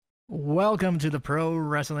Welcome to the Pro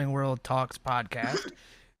Wrestling World Talks podcast.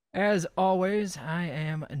 As always, I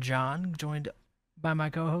am John, joined by my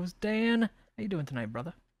co-host Dan. How you doing tonight,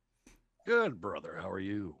 brother? Good, brother. How are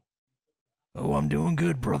you? Oh, I'm doing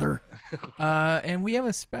good, brother. And we have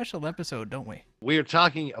a special episode, don't we? We are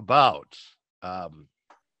talking about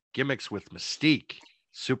gimmicks with mystique,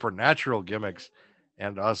 supernatural gimmicks,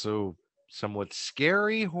 and also somewhat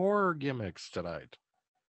scary horror gimmicks tonight.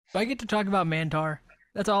 Do I get to talk about Mantar?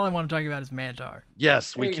 That's all I want to talk about is Mantar.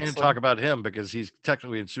 Yes, we can talk about him because he's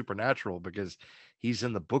technically in supernatural because he's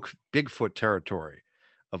in the Bigfoot territory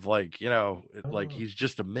of like he's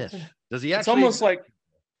just a myth. Does he actually?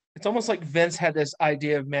 It's almost like Vince had this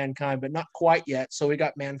idea of mankind, but not quite yet. So we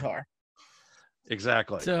got Mantar.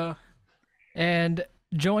 Exactly. So, and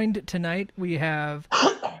joined tonight we have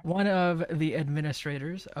one of the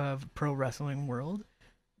administrators of Pro Wrestling World,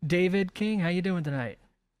 David King. How you doing tonight?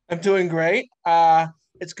 I'm doing great.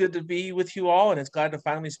 It's good to be with you all, and it's glad to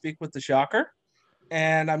finally speak with the Shocker.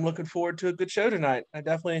 And I'm looking forward to a good show tonight. I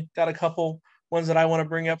definitely got a couple ones that I want to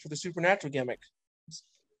bring up for the supernatural gimmick.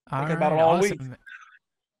 Thinking about it all week.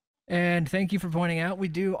 And thank you for pointing out. We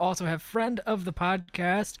do also have friend of the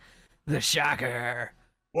podcast, the Shocker.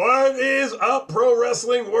 What is up, Pro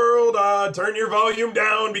Wrestling World? Turn your volume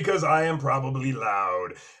down because I am probably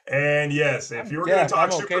loud. And yes, if you're going to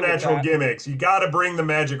talk supernatural gimmicks, you got to bring the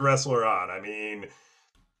magic wrestler on. I mean,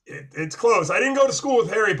 it's close. I didn't go to school with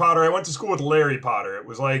Harry Potter. I went to school with Larry Potter. It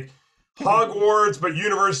was like Hogwarts, but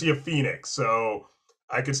University of Phoenix. So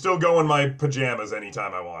I could still go in my pajamas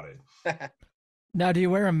anytime I wanted. Now, do you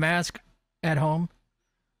wear a mask at home?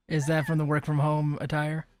 Is that from the work from home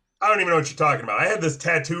attire? I don't even know what you're talking about. I had this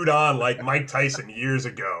tattooed on like Mike Tyson years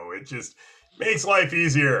ago. It just makes life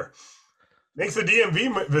easier. Makes the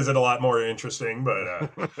DMV visit a lot more interesting,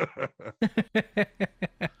 but...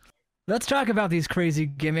 Let's talk about these crazy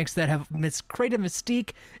gimmicks that have created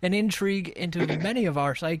mystique and intrigue into many of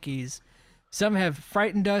our psyches. Some have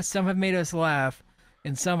frightened us, some have made us laugh,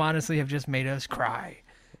 and some honestly have just made us cry.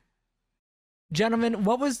 Gentlemen,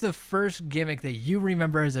 what was the first gimmick that you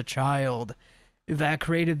remember as a child that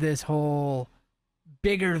created this whole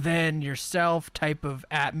bigger than yourself type of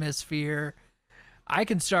atmosphere? I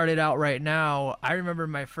can start it out right now. I remember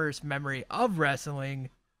my first memory of wrestling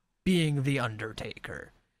being The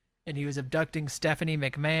Undertaker. And he was abducting Stephanie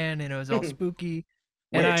McMahon, and it was all spooky.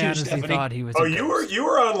 And I honestly thought he was you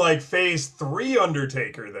were on like phase 3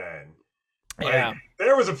 Undertaker then. Yeah. Like,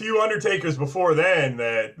 there was a few Undertakers before then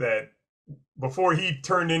that before he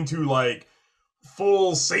turned into like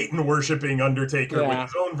full Satan worshipping Undertaker with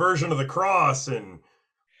his own version of the cross, and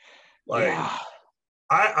like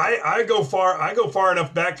I go far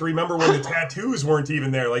enough back to remember when the tattoos weren't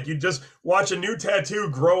even there. Like you just watch a new tattoo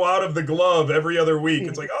grow out of the glove every other week.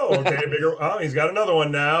 It's like, oh, okay, bigger. Oh, he's got another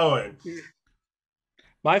one now. And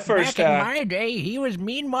my first, back in my day, he was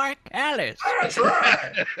Mean Mark Callis. That's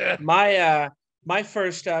right. My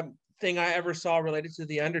first thing I ever saw related to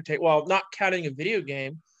the Undertaker, well, not counting a video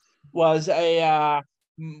game, was my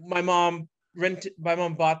mom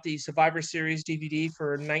bought the Survivor Series DVD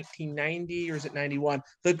for 1990, or is it 91?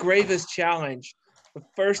 The Gravest Challenge, the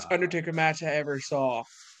first Undertaker match I ever saw,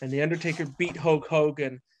 and the Undertaker beat Hulk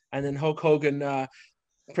Hogan, and then Hulk Hogan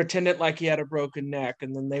pretended like he had a broken neck,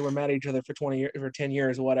 and then they were mad at each other for 20 years, for 10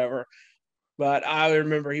 years, or whatever. But I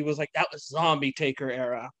remember he was like, that was Zombie Taker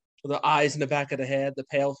era, with the eyes in the back of the head, the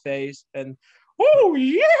pale face, and oh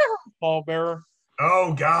yeah, Paul Bearer.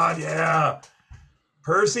 Oh God, yeah.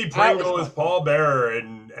 Percy Pringle is Paul Bearer,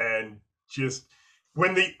 and just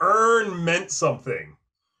when the urn meant something.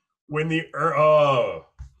 That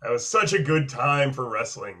was such a good time for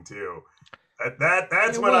wrestling too.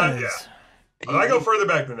 That's when I go further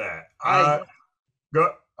back than that. I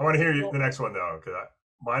want to hear the next one though, because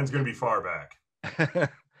mine's gonna be far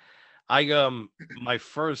back. My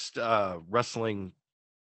first wrestling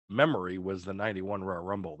memory was the 91 Royal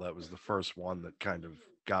Rumble. That was the first one that kind of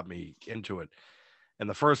got me into it. And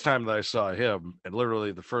the first time that I saw him, and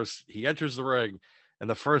literally he enters the ring, and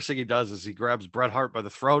the first thing he does is he grabs Bret Hart by the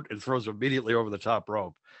throat and throws him immediately over the top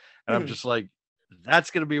rope. And I'm just like, that's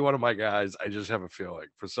going to be one of my guys. I just have a feeling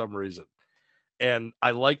for some reason. And I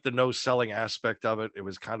like the no selling aspect of it. It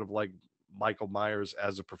was kind of like Michael Myers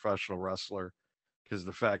as a professional wrestler, because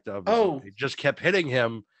the fact of he just kept hitting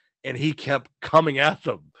him and he kept coming at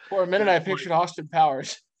them. For a minute, I pictured Austin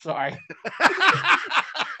Powers. Sorry.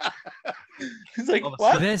 He's like,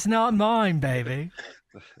 what? That's not mine, baby.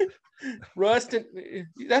 That's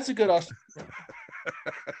a good Austin.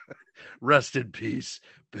 Rest in peace,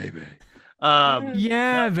 baby.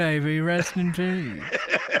 Yeah, baby, rest in peace.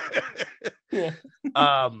 Yeah.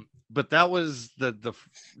 but that was the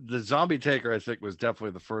Zombie Taker, I think, was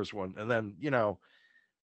definitely the first one. And then,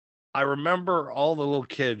 I remember all the little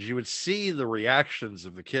kids, you would see the reactions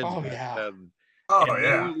of the kids Oh, back yeah. then, Oh and they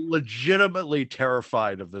yeah. were legitimately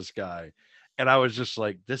terrified of this guy. And I was just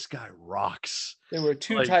like, this guy rocks. There were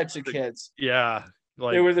two Like, types of kids. Yeah.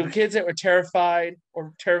 Like, There were the kids that were terrified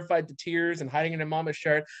or terrified to tears and hiding in their mama's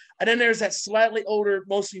shirt. And then there's that slightly older,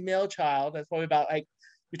 mostly male child that's probably about like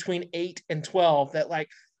between 8 and 12 that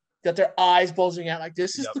got their eyes bulging out like,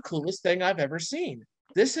 this is Yep. the coolest thing I've ever seen.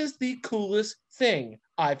 This is the coolest thing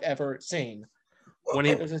I've ever seen. when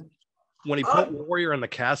he It was a- when he put Warrior in the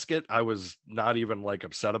casket, I was not even like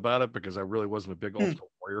upset about it because I really wasn't a big Ultimate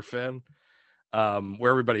Warrior fan.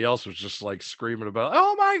 Where everybody else was just like screaming about,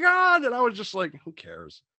 oh my god, and I was just like, who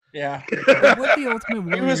cares? yeah. But would the Ultimate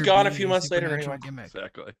Warrior was gone a be few months later supernatural anyway. gimmick?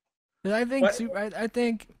 Exactly. I think What?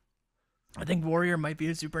 I think Warrior might be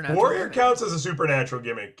a supernatural. Warrior gimmick. counts as a supernatural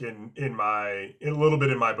gimmick in a little bit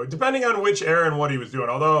in my book, depending on which era and what he was doing.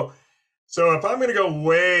 Although, so if I'm going to go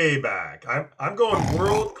way back, I'm going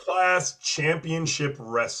world class championship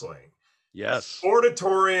wrestling. Yes.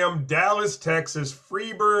 Sportatorium, Dallas, Texas,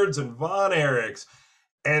 Freebirds and Von Erichs,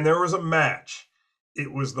 and there was a match. It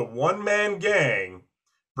was the One Man Gang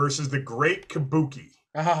versus the Great Kabuki.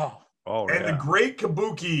 Oh, And the Great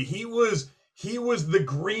Kabuki, he was the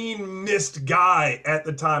green mist guy at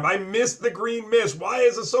the time. I missed the green mist. Why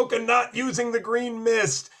is Ahsoka not using the green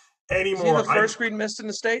mist anymore? is he the first green mist in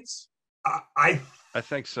the States? I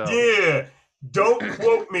think so. Yeah. Don't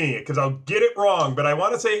quote me because I'll get it wrong, but I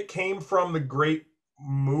want to say it came from the Great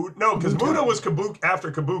Mood. No, because Muda was Kabuki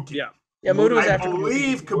after Kabuki. Yeah. Yeah, Muda was I after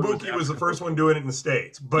believe Kabuki. Kabuki was the first one doing it in the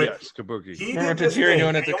States. But Yes, Kabuki. he Remember did this Tajiri thing.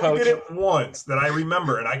 doing it He to only Coach? did it once that I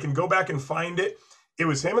remember, and I can go back and find it. It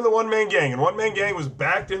was him and the One Man Gang, and One Man Gang was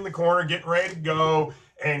backed in the corner getting ready to go,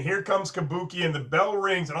 and here comes Kabuki, and the bell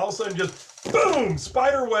rings, and all of a sudden just, boom,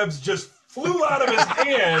 spider webs just flew out of his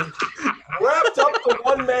hand, wrapped up the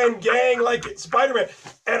One Man Gang like it's Spider-Man.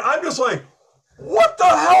 And I'm just like, what the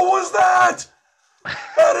hell was that?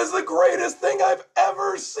 That is the greatest thing I've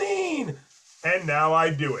ever seen. And now I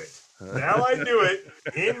do it. Now I do it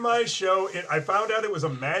in my show. I found out it was a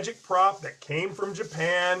magic prop that came from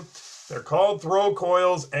Japan. They're called throw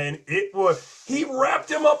coils, and he wrapped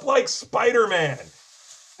him up like Spider-Man.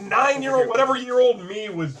 9-year-old, whatever year old me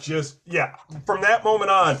was just, yeah. From that moment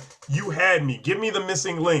on, you had me. Give me the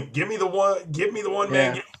missing link. Give me the one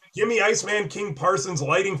man. Give me Iceman King Parsons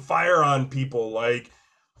lighting fire on people. Like,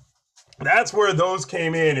 that's where those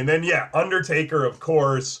came in. And then, yeah, Undertaker, of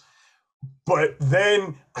course. But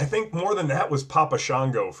then I think more than that was Papa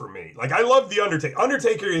Shango for me. Like, I love the Undertaker.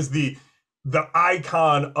 Undertaker is the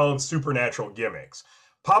icon of supernatural gimmicks.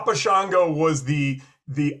 Papa Shango was the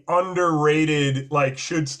underrated, like,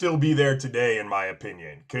 should still be there today, in my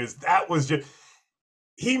opinion. Because that was just,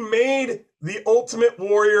 he made the Ultimate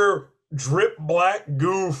Warrior drip black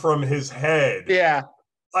goo from his head. Yeah.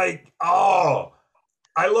 Like, oh,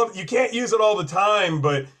 I love, you can't use it all the time,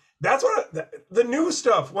 but that's what the new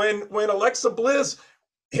stuff, when Alexa Bliss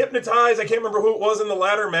hypnotized, I can't remember who it was in the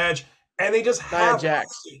ladder match, and they just Nia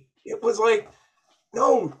Jax. It was like,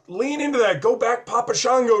 no, lean into that. Go back Papa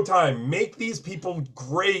Shango time. Make these people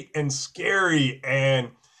great and scary.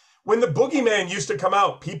 And when the Boogeyman used to come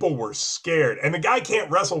out, people were scared. And the guy can't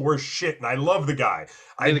wrestle worth shit. And I love the guy.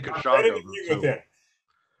 I read an interview with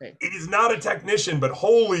him. He's not a technician, but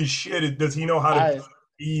holy shit, does he know how to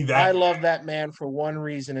be that? I love that man for one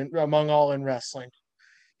reason, among all in wrestling.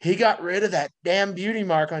 He got rid of that damn beauty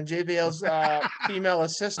mark on JBL's female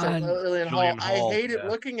assistant, Lillian Hall. I hated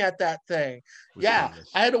looking at that thing. Yeah,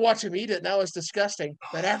 I had to watch him eat it, and that was disgusting.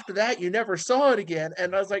 But after that, you never saw it again.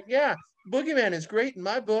 And I was like, yeah, Boogeyman is great in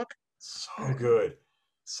my book. So good.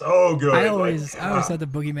 So good. I always thought the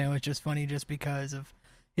Boogeyman was just funny just because of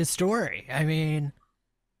his story. I mean,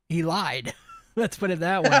 he lied. Let's put it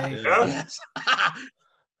that way. Yes.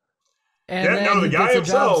 And then the he guy gets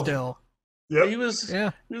a job himself. still. Yep. He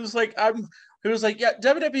was like, yeah,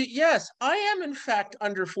 WWE, yes, I am in fact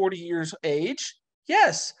under 40 years age.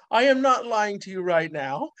 Yes, I am not lying to you right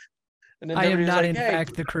now. And then I am WWE's not like, in hey,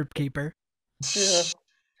 fact the Crypt Keeper. Yeah.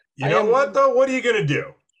 You know what, though? What are you going to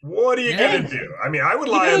do? What are you going to do? I mean, I would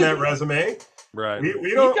lie on that resume. Right.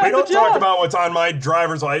 We don't talk about what's on my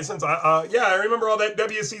driver's license. Yeah, I remember all that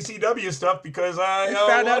WCCW stuff because I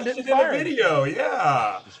watched it in a video.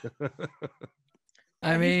 Yeah.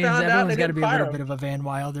 I mean, everyone's got to be a little bit of a Van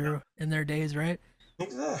Wilder in their days, right?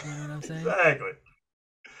 Exactly. You know what I'm saying? Exactly.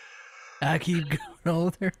 I keep going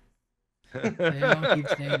older. They don't keep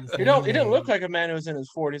staying the same He didn't look like a man who was in his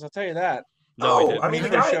 40s, I'll tell you that. No, he Oh, didn't. I mean, He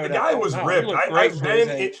the first guy, showed the guy up. was Wow, he ripped. looked great I've for his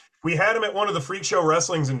been. age. We had him at one of the freak show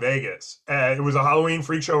wrestlings in Vegas. It was a Halloween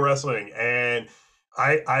freak show wrestling, and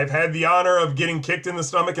I've had the honor of getting kicked in the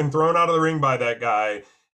stomach and thrown out of the ring by that guy,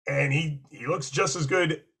 and he looks just as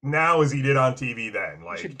good now as he did on TV then. You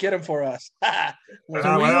Like, should get him for us. So were you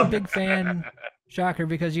a well, big fan, Shocker,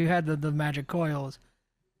 because you had the magic coils?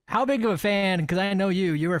 How big of a fan? Because I know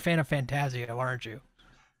you were a fan of Fantasia, weren't you?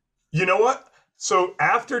 you know what? So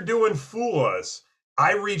after doing Fool Us,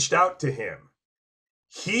 I reached out to him.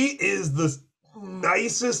 He is the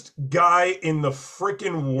nicest guy in the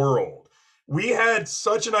freaking world. We had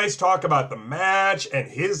such a nice talk about the match and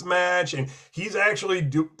his match, and he's actually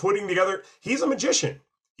putting together. He's a magician.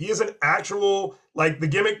 He is an actual, like, the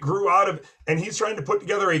gimmick grew out of, and he's trying to put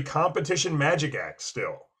together a competition magic act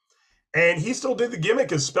still. And he still did the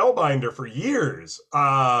gimmick as Spellbinder for years.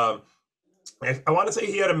 I want to say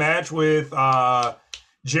he had a match with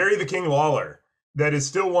Jerry the King Lawler that is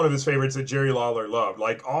still one of his favorites that Jerry Lawler loved.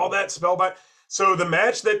 Like, all that Spellbinder. So the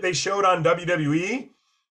match that they showed on WWE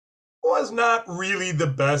was not really the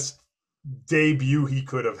best debut he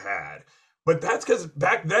could have had. But that's because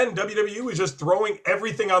back then WWE was just throwing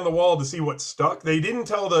everything on the wall to see what stuck. They didn't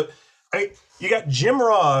tell you got Jim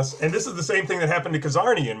Ross, and this is the same thing that happened to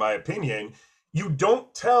Kazarni, in my opinion. You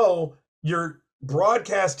don't tell your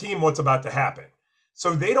broadcast team what's about to happen.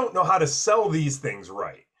 So they don't know how to sell these things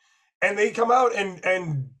right. And they come out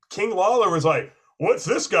and King Lawler was like, what's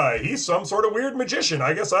this guy? He's some sort of weird magician.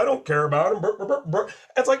 I guess I don't care about him.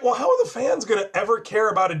 It's like, well, how are the fans going to ever care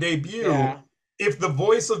about a debut if the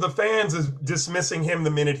voice of the fans is dismissing him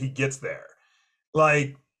the minute he gets there?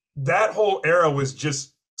 Like, that whole era was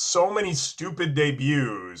just so many stupid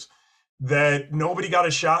debuts that nobody got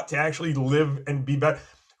a shot to actually live and be better.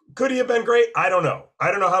 Could he have been great? I don't know.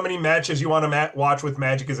 I don't know how many matches you want to watch with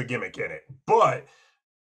magic as a gimmick in it. But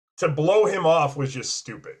to blow him off was just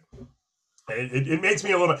stupid. It makes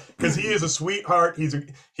me a little bit, because he is a sweetheart.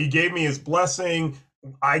 He gave me his blessing.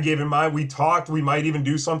 I gave him mine. We talked. We might even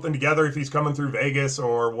do something together if he's coming through Vegas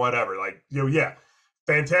or whatever. Like, yeah.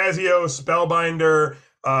 Fantasio, Spellbinder,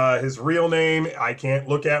 his real name I can't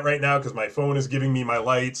look at right now because my phone is giving me my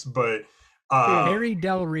lights, but Harry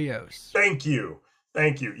Del Rios. Thank you.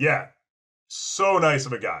 Yeah. So nice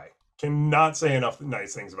of a guy. Cannot say enough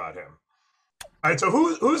nice things about him. All right, so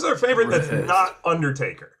who's their favorite that's not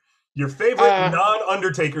Undertaker? Your favorite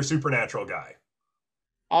non-Undertaker supernatural guy?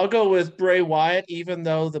 I'll go with Bray Wyatt, even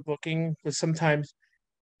though the booking was sometimes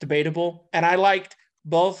debatable. And I liked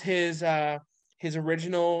both his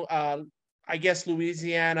original, I guess,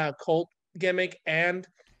 Louisiana cult gimmick and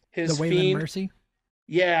his The Wayland Fiend. Mercy?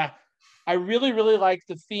 Yeah. I really, really like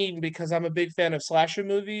the Fiend because I'm a big fan of slasher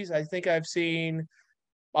movies. I think I've seen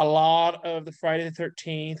a lot of the Friday the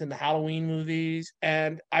 13th and the Halloween movies,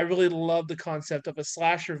 and I really love the concept of a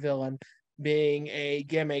slasher villain being a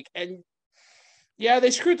gimmick. And yeah, they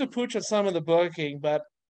screwed the pooch on some of the booking, but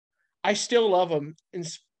I still love him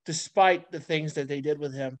despite the things that they did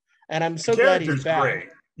with him. And I'm so glad he's back. Great.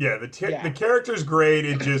 Yeah, the character's great.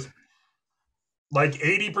 It just, like,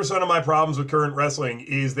 80% of my problems with current wrestling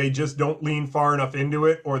is they just don't lean far enough into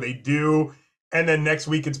it, or they do, and then next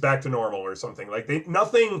week it's back to normal or something. Like,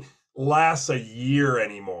 nothing lasts a year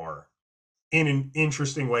anymore in an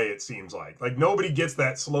interesting way, it seems like. Like, nobody gets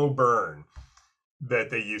that slow burn that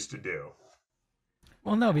they used to do.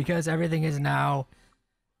 Well, no, because everything is now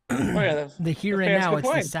the here and now. It's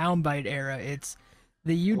the soundbite era. It's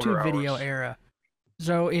the YouTube video era.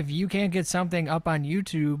 So if you can't get something up on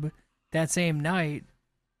YouTube that same night,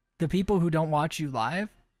 the people who don't watch you live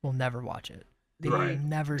will never watch it. They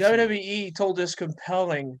never. WWE told this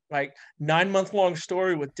compelling, like, 9-month-long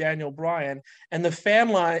story with Daniel Bryan, and the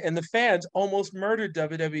fans almost murdered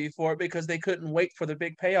WWE for it because they couldn't wait for the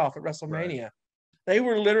big payoff at WrestleMania. Right. They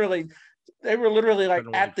were literally like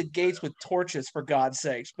at the gates with torches, for God's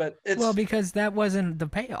sakes. But it's because that wasn't the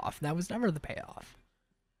payoff. That was never the payoff.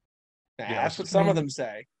 That's what some of them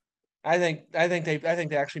say. I think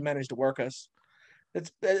they actually managed to work us.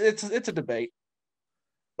 It's a debate.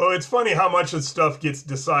 Well, it's funny how much of stuff gets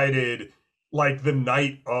decided like the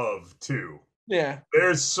night of too. Yeah,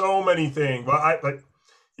 there's so many things. Well,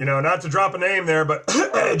 not to drop a name there, but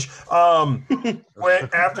Edge.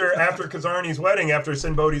 Went after Kazarni's wedding, after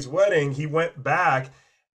Sinbodi's wedding, he went back,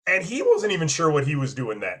 and he wasn't even sure what he was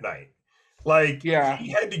doing that night. Like, he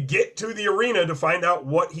had to get to the arena to find out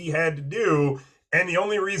what he had to do, and the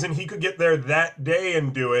only reason he could get there that day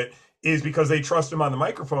and do it is because they trust him on the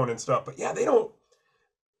microphone and stuff. But yeah, they don't.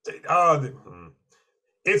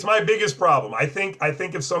 It's my biggest problem. I think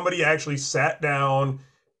if somebody actually sat down,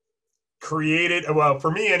 created, well, for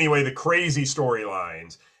me anyway, the crazy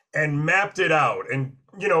storylines, and mapped it out. And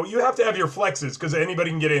you have to have your flexes because anybody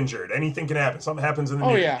can get injured. Anything can happen. Something happens in the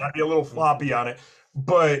news. yeah. You gotta be a little floppy on it.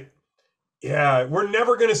 But yeah, we're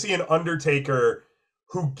never going to see an Undertaker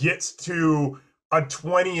who gets to a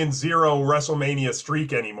 20-0 WrestleMania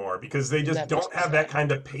streak anymore because they just don't have that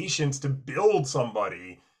kind of patience to build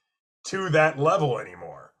somebody to that level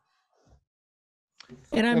anymore.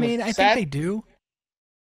 And I mean, I think they do.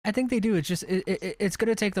 I think they do. It's just it's going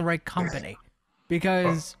to take the right company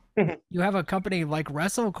because you have a company like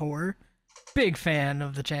WrestleCore, big fan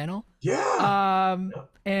of the channel. Yeah.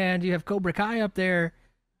 And you have Cobra Kai up there.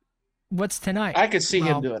 What's tonight? I could see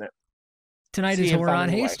him doing it. Tonight is Horror on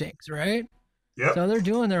Hastings, right? Yeah. So they're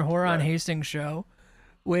doing their Horror on Hastings show,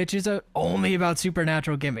 which is only about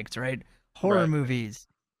supernatural gimmicks, right? Horror movies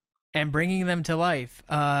and bringing them to life.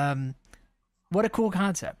 What a cool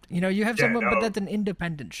concept. You have someone, but that's an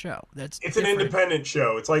independent show. It's different. An independent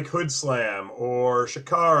show. It's like Hood Slam or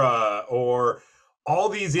Shakara or all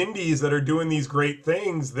these indies that are doing these great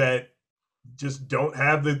things that just don't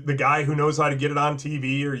have the guy who knows how to get it on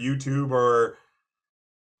TV or YouTube or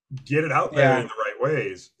get it out there in the right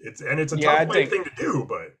ways. It's a tough thing to do,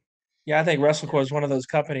 but I think WrestleCore is one of those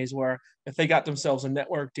companies where if they got themselves a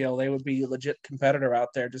network deal, they would be a legit competitor out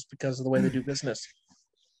there just because of the way they do business.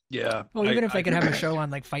 Yeah. Well, even if they could have a show on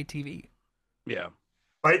like Fight TV. Yeah.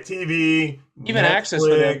 Fight TV, even Netflix, Access for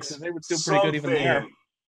them, because they would do pretty good even there.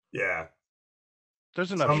 Yeah.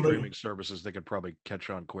 There's enough streaming services they could probably catch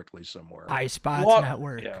on quickly somewhere. iSpots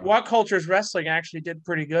Network. Yeah. What Culture's Wrestling actually did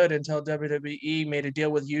pretty good until WWE made a deal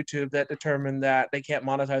with YouTube that determined that they can't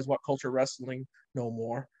monetize What Culture Wrestling no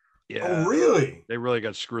more. Yeah. Oh, really? They really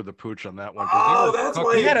got screwed the pooch on that one. Oh, that's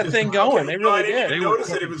why they had a thing going. They really did. I didn't notice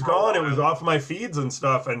it was gone. It was off my feeds and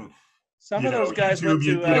stuff. And some of those guys went to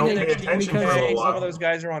you don't pay attention for a while. Some of those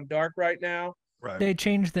guys are on Dark right now. Right. They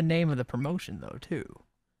changed the name of the promotion though too.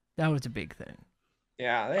 That was a big thing.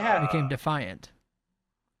 Yeah, they became Defiant.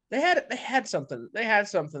 They had something. They had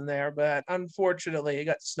something there, but unfortunately, it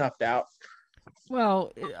got snuffed out.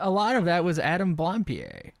 Well, a lot of that was Adam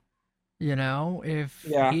Blampied. If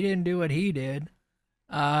he didn't do what he did,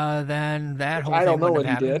 then that whole thing wouldn't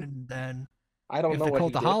have happened. And then I don't know if the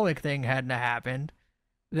what Cultaholic thing hadn't happened,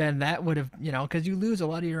 then that would have, because you lose a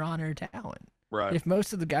lot of your on-air talent. Right. If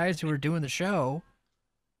most of the guys who are doing the show,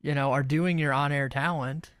 are doing your on-air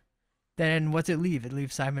talent, then what's it leave? It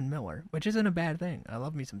leaves Simon Miller, which isn't a bad thing. I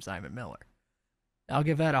love me some Simon Miller. I'll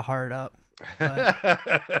give that a hard up. But,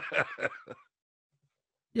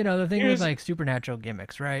 the thing with like supernatural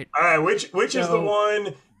gimmicks, right? All right, which is the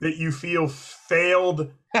one that you feel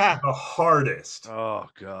failed the hardest? Oh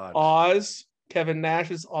God, Oz, Kevin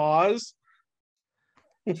Nash's Oz.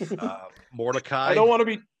 Mordecai. I don't want to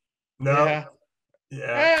be. No.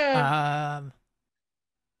 Yeah.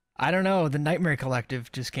 I don't know. The Nightmare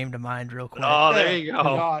Collective just came to mind real quick. Oh, there you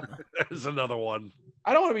go. There's another one.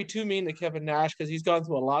 I don't want to be too mean to Kevin Nash because he's gone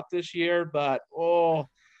through a lot this year, but oh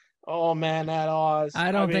man, that Oz.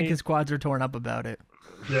 I don't think his quads are torn up about it.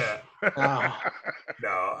 Yeah.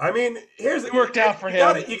 No, I mean, it worked out for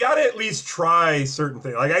him. You got to at least try certain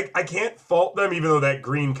things. Like I can't fault them, even though that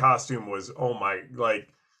green costume was What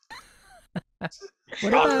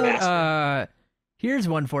about here's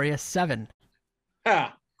one for you, 7.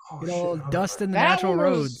 Yeah. Dust in the Natural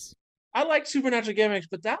Roads. I like supernatural gimmicks,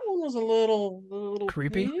 but that one was a little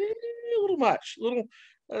creepy, a little much,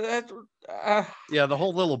 yeah, the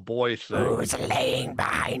whole little boy thing. Who's laying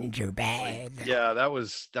behind your bed? Yeah, that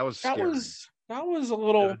was scary. That was a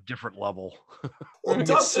little different level. Well,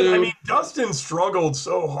 Dustin struggled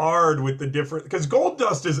so hard with the different because Gold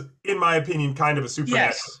Dust is, in my opinion, kind of a supernatural.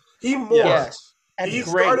 Yes. He morphed. Yes. He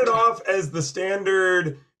started off as the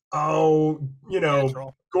standard.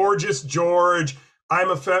 Natural. Gorgeous George.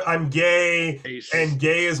 I'm gay, Ace. and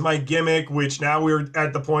gay is my gimmick. Which now we're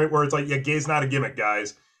at the point where it's like, yeah, gay's not a gimmick,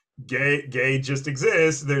 guys. Gay just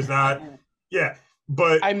exists. There's not, yeah.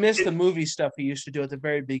 But I miss the movie stuff he used to do at the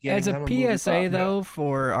very beginning. As a PSA, though,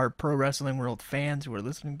 for our Pro Wrestling World fans who are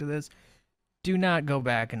listening to this, do not go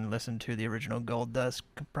back and listen to the original Gold Dust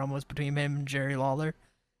promos between him and Jerry Lawler.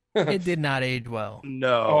 It did not age well.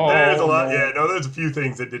 No, there's a lot. Yeah, no, there's a few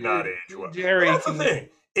things that did not age well. Jerry, that's the thing.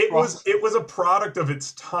 It was a product of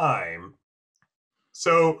its time.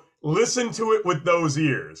 So listen to it with those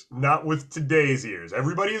ears, not with today's ears.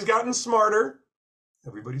 Everybody has gotten smarter.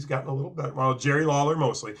 Everybody's gotten a little better. Well, Jerry Lawler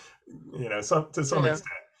mostly, to some extent.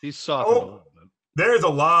 He's softened a little bit. There's a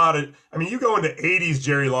lot of. I mean, you go into '80s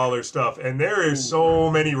Jerry Lawler stuff, and there is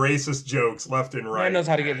so many racist jokes left and right. Man knows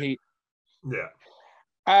how to get heat.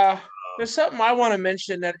 Yeah. There's something I want to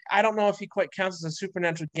mention that I don't know if he quite counts as a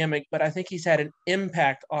supernatural gimmick, but I think he's had an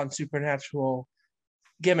impact on supernatural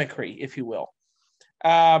gimmickry, if you will.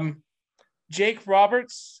 Jake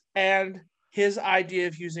Roberts and his idea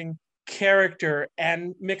of using character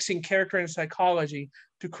and mixing character and psychology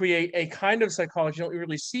to create a kind of psychology you don't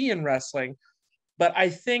really see in wrestling. But I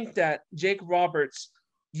think that Jake Roberts'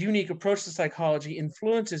 unique approach to psychology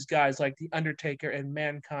influences guys like The Undertaker and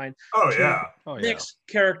Mankind to mix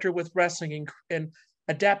character with wrestling and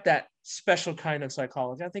adapt that special kind of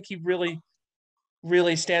psychology. I think he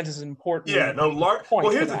really stands as an important point.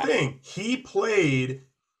 Well, here's the thing. He played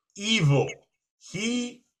evil.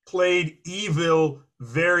 He played evil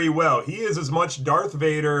very well. He is as much Darth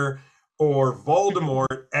Vader or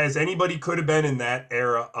Voldemort as anybody could have been in that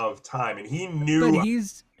era of time, and he knew how to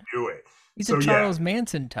do it. He's a Charles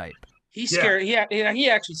Manson type. He's scary. He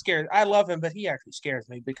actually scares. I love him, but he actually scares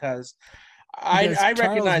me because I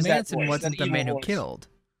recognize that Manson wasn't the man who killed.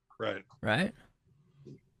 Right.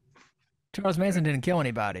 Charles Manson didn't kill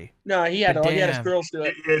anybody. No, he had his girls do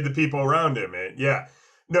it. He had the people around him.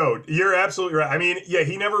 No, you're absolutely right. I mean,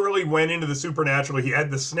 he never really went into the supernatural. He had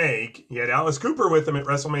the snake. He had Alice Cooper with him at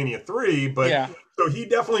WrestleMania 3, but so he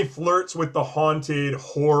definitely flirts with the haunted,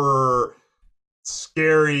 horror,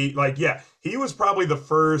 scary. He was probably the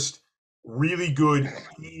first really good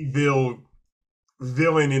evil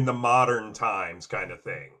villain in the modern times kind of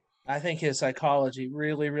thing. I think his psychology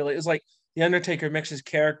really is like The Undertaker mixes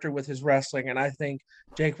character with his wrestling, and I think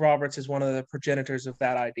Jake Roberts is one of the progenitors of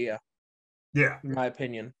that idea. Yeah. In my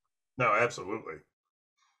opinion. No, absolutely.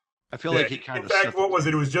 I feel like he kind of... In fact, what was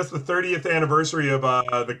it? It was just the 30th anniversary of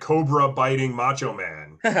the Cobra biting Macho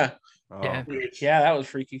Man. Yeah, that was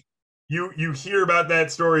freaky. You hear about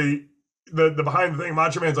that story, the behind the thing,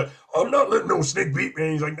 Macho Man's like, I'm not letting no snake beat me.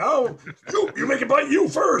 And he's like, no, you make it bite you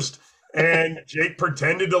first. And Jake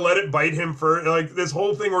pretended to let it bite him first. Like this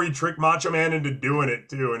whole thing where he tricked Macho Man into doing it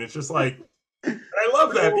too. And it's just like... I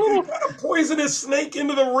love that because he got a poisonous snake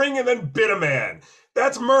into the ring and then bit a man.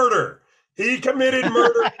 That's murder. He committed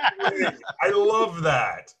murder. I love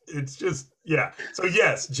that. It's just, So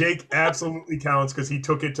yes, Jake absolutely counts because he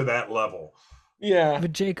took it to that level. Yeah.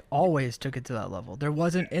 But Jake always took it to that level. There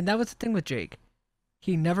wasn't, and that was the thing with Jake.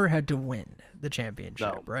 He never had to win the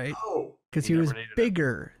championship, right? No. Because he was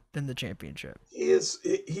bigger than the championship.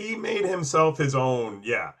 He made himself his own.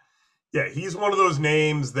 Yeah. He's one of those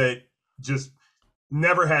names that just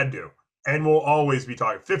never had to and will always be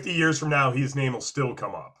talking. 50 years from now, his name will still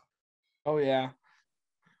come up. Oh, yeah.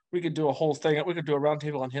 We could do a whole thing. We could do a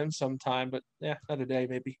roundtable on him sometime, but not a day,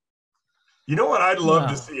 maybe. You know what I'd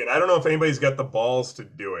love to see? And I don't know if anybody's got the balls to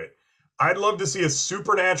do it. I'd love to see a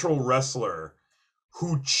supernatural wrestler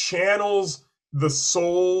who channels the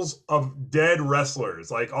souls of dead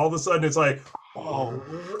wrestlers. Like all of a sudden it's like,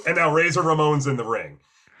 and now Razor Ramon's in the ring.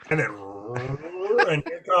 And then and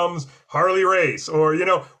here comes Harley Race or,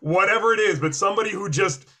 whatever it is, but somebody who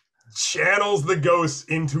just channels the ghosts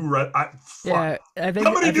into I think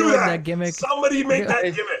somebody do that gimmick. Somebody make that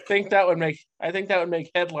gimmick. I think that would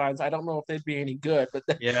make headlines. I don't know if they'd be any good, but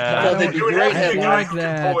they'd be great headlines. Pull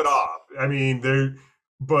it off. I mean,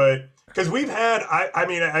 because we've had,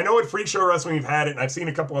 I know at Freak Show Wrestling we've had it, and I've seen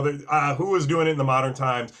a couple other who was doing it in the modern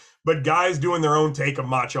times, but guys doing their own take of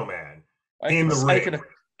Macho Man in the ring.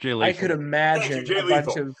 I could imagine a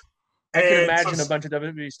bunch of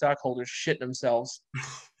WWE stockholders shitting themselves.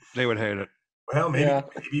 They would hate it. Well,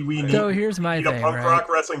 maybe we need. So here's my thing, a punk rock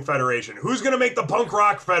wrestling federation. Who's going to make the punk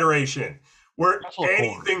rock federation where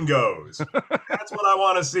anything goes? That's what I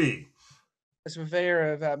want to see. As a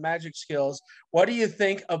purveyor of magic skills, what do you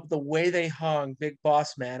think of the way they hung Big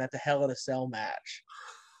Boss Man at the Hell in a Cell match?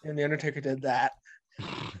 And the Undertaker did that.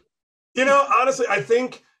 Honestly, I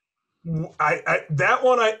think. I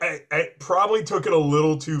probably took it a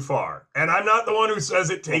little too far, and I'm not the one who says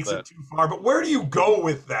it takes it too far. But where do you go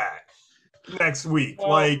with that next week?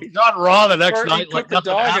 Well, he's on Raw the next night. He took the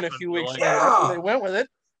dog in a few weeks later. They went with it.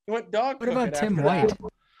 He went dog. What about Tim White?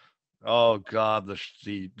 Oh God,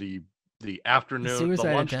 the afternoon, the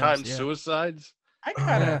lunchtime suicides. I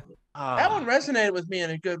kind of that one resonated with me in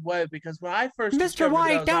a good way because when I first Mr.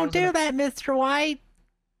 White, don't do that, Mr. White.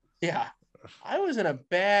 Yeah. I was in a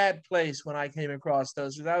bad place when I came across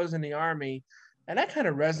those because I was in the Army, and that kind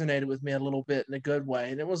of resonated with me a little bit in a good way.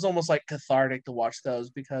 And it was almost like cathartic to watch those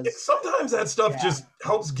because sometimes that stuff just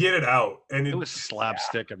helps get it out. And it was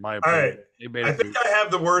slapstick in my opinion. All right. I think I have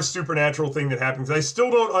the worst supernatural thing that happens. I still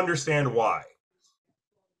don't understand why.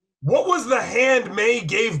 What was the hand May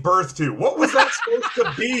gave birth to? What was that supposed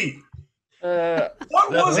to be? What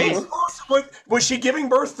was it supposed to? Was she giving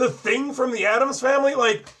birth to Thing from the Addams Family?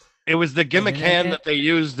 It was the gimmick hand that they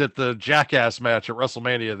used at the Jackass match at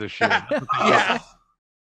WrestleMania this year. It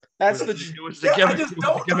was the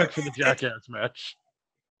gimmick for the Jackass match.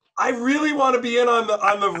 I really want to be in on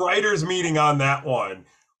the writers' meeting on that one.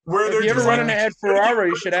 Where If they're you ever just run like, into Ed "Gotta get Ferraro,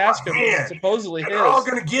 you rid should of ask my him. It's hand," supposedly and his. they're all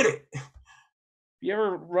gonna get it. If you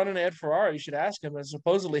ever run into Ed Ferraro, you should ask him. It's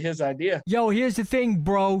supposedly his idea. Yo, here's the thing,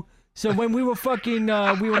 bro. So when we were fucking,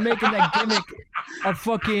 we were making that gimmick of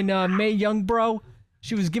fucking Mae Young, bro.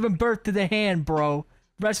 She was giving birth to the hand, bro.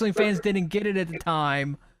 Wrestling fans didn't get it at the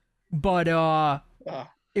time, but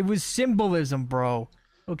it was symbolism, bro.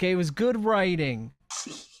 Okay, it was good writing.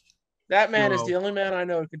 That man is the only man I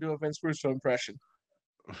know who can do a Vince Russo impression.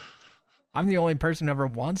 I'm the only person who ever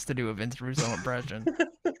wants to do a Vince Russo impression.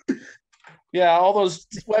 Yeah, all those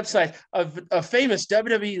websites of a famous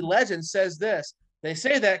WWE legend says this. They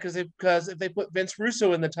say that because if they put Vince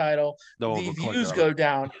Russo in the title, the views go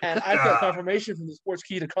down. And I've got confirmation from the Sports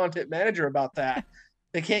Key to content manager about that.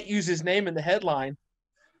 They can't use his name in the headline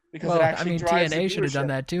because it actually drives TNA should have done viewership.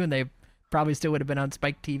 that too, and they probably still would have been on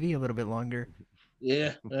Spike TV a little bit longer.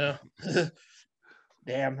 Yeah.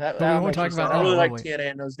 Damn, that we won't makes talk me about sad. I that, really will like we?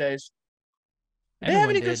 TNA in those days. Did they Everyone have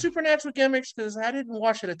any did. good supernatural gimmicks? Because I didn't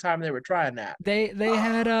watch at the time they were trying that. They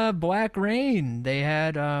had Black Rain. They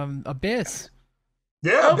had Abyss.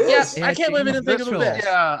 Yeah, yes. Yeah, I can't believe I didn't think of Mitchell. Abyss.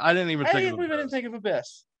 Yeah, I didn't even I think can't of believe I didn't Abyss. think of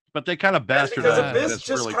Abyss. But they kind of That's because bastardized Abyss this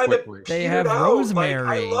just really kind of quickly. They petered have out. Rosemary.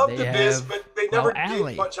 Like, I loved They Abyss, have but they never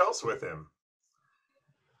Alley. did much else with him.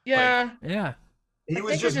 Yeah. Yeah. He I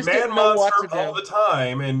was think I just just man didn't know what monster to all do. the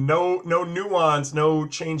time, and no nuance, no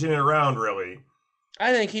changing it around really.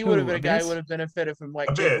 I think he would have been a guy Abyss? who would have benefited from like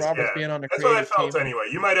Abyss, Jake Roberts yeah. being on the That's what I creative felt team. anyway.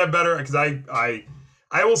 You might have better because I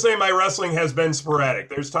will say my wrestling has been sporadic.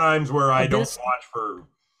 There's times where I Abyss- don't watch for.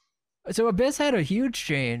 So Abyss had a huge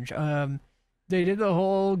change. They did the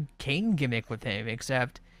whole Kane gimmick with him,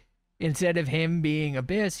 except instead of him being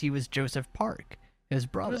Abyss, he was Joseph Park, his He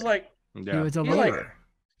brother. was like He Yeah. was a You're like- lawyer.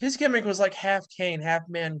 his gimmick was like half Kane, half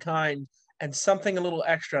Mankind, and something a little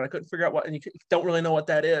extra. And I couldn't figure out what, and you don't really know what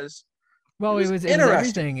that is. Well, it it was was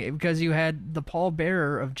interesting. everything because you had the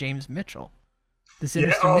pallbearer of James Mitchell, the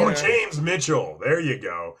Yeah, Sinister Minion. James Mitchell. There you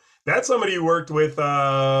go. That's somebody who worked with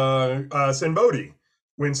Sin Bodhi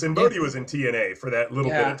when Sin Bodhi was in TNA for that little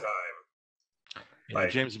bit of time. Yeah, Like-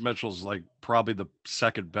 James Mitchell's like probably the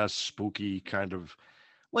second best spooky kind of.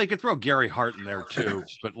 Like, you could throw Gary Hart in there too,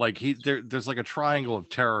 but like there's like a triangle of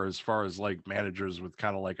terror as far as like managers with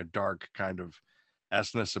kind of like a dark kind of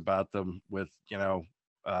essence about them. With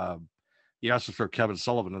you also throw Kevin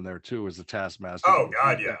Sullivan in there too as the Taskmaster. Oh,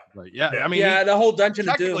 God, yeah. But yeah, Yeah. I mean, Yeah, the whole Dungeon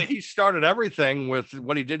of Doom. technically he started everything with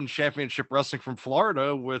what he did in Championship Wrestling from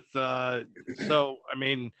Florida. With so I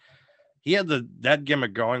mean, he had that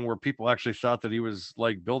gimmick going where people actually thought that he was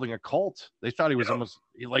like building a cult. They thought he was almost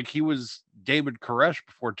like he was David Koresh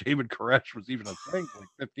before David Koresh was even a thing, like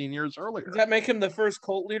 15 years earlier. Does that make him the first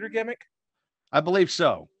cult leader gimmick? I believe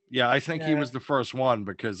so. Yeah, I think he Yeah. was the first one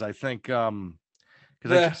because I think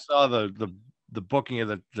because I just saw the booking of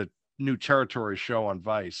the new territory show on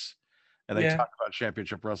Vice, and they Yeah. talked about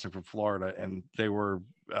Championship Wrestling from Florida, and they were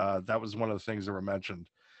that was one of the things that were mentioned.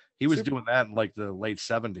 He was doing that in like the late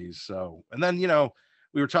 70s. So, and then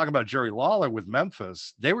we were talking about Jerry Lawler with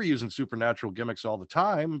Memphis. They were using supernatural gimmicks all the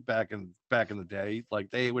time back in the day.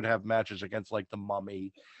 Like they would have matches against like the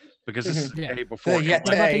Mummy, because this is the day before. The Yeti.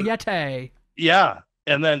 What about the Yeti? Yeah.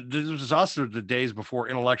 And then this was also the days before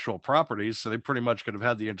intellectual properties. So they pretty much could have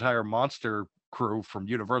had the entire monster crew from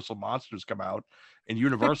Universal Monsters come out, and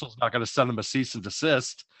Universal's not going to send them a cease and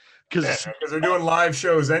desist because they're doing live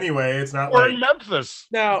shows anyway. It's not we're like in Memphis.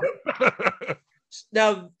 Now,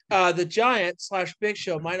 the Giant / Big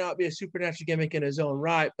Show might not be a supernatural gimmick in his own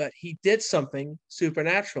right, but he did something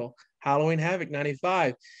supernatural. Halloween Havoc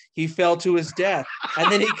 95. He fell to his death,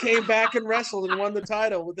 and then he came back and wrestled and won the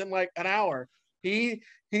title within like an hour. He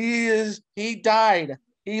died.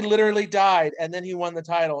 He literally died, and then he won the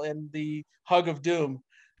title in the Hug of Doom.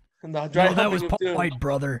 And the No, that was Hugging of Paul Doom. White,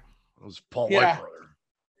 brother. It was Paul Yeah. White brother.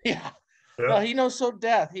 Yeah. Yeah. Well, he knows so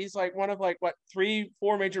death. He's like one of like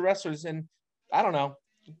 3-4 major wrestlers, and I don't know.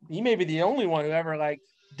 He may be the only one who ever like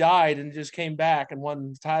died and just came back and won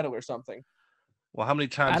the title or something. Well, how many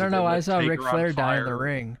times? I don't did they know. I let saw Taker Ric on Flair die in the fire?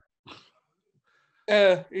 ring.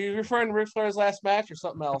 You referring to Ric Flair's last match or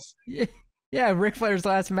something else? Yeah, Ric Flair's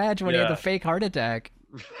last match when he had Yeah. the fake heart attack.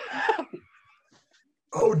 I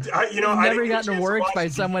I've didn't never get a gotten chance to worked watch by it.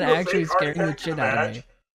 Did someone you do a actually fake heart scaring the attack shit in the out of match?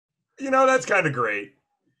 me. That's kind of great.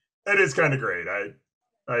 That is kind of great.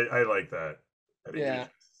 I like that. I didn't get a chance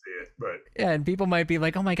to see it, but Yeah, and people might be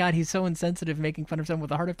like, "Oh my god, he's so insensitive, making fun of someone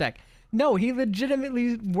with a heart attack." No, he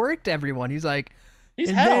legitimately worked everyone. He's like, He's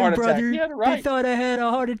and had a then, heart brother, attack. He had it they right. thought I had a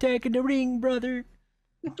heart attack in the ring, brother.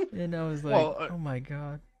 And I was like, Well, "Oh my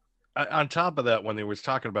god." On top of that, when they was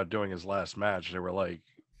talking about doing his last match, they were like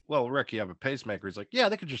well, Rick, you have a pacemaker. He's like, yeah,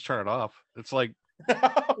 they could just turn it off. It's like,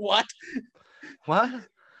 What? what?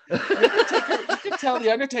 You could tell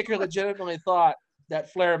the Undertaker legitimately thought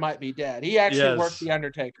that Flair might be dead. He actually worked Yes. the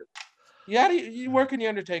Undertaker. You work in the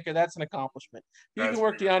Undertaker, that's an accomplishment. If you That's can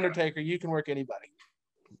work the pretty Undertaker, you can work anybody.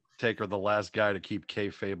 Taker, the last guy to keep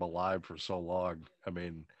kayfabe alive for so long. I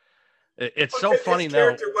mean, it's so Look at funny his now.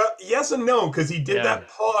 character. Well, yes and no, because he did Yeah. that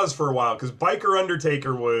pause for a while. Because Biker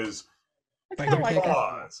Undertaker was I kind of like that.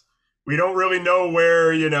 pause. We don't really know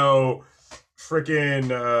where freaking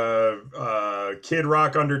Kid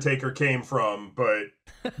Rock Undertaker came from, but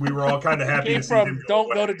we were all kind of happy Came to see him from go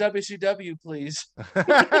don't go away. to WCW, please.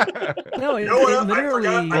 No, You know what? it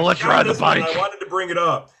literally. Well, let's ride the this one. bike. I wanted to bring it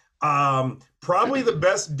up. Probably the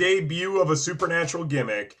best debut of a supernatural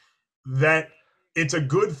gimmick that it's a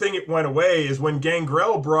good thing it went away is when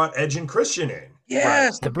Gangrel brought Edge and Christian in.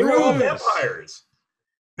 Yes, The They were all Bruise. vampires.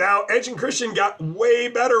 Now, Edge and Christian got way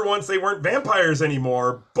better once they weren't vampires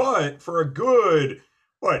anymore, but for a good,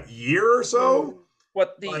 year or so?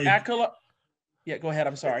 What the Like- Acolyte? Yeah, go ahead.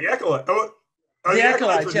 I'm sorry. The Acolyte. The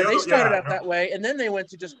Acolytes, was yeah, the they other- started yeah, out that way, and then they went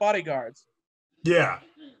to just bodyguards. Yeah.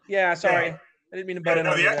 Yeah, sorry. Yeah. I didn't mean to butt in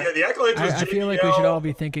No, on you there. the Acolytes was I feel like we should JBL all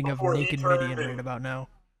be thinking of before he Naked turned Midian in- right about now.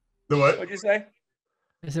 The what? What'd you say?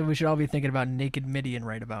 I said we should all be thinking about Naked Midian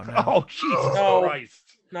right about now. Oh, Jesus No. Christ.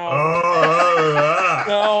 No, Oh,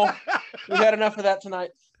 no, we've had enough of that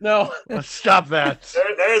tonight. No, Let's stop that.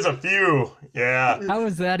 there's a few. Yeah. How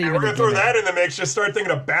is that Hey, even? we're a gonna throw gimmick? that in the mix. Just start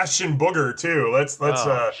thinking of Bastion Booger too. Let's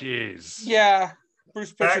Oh, jeez. yeah,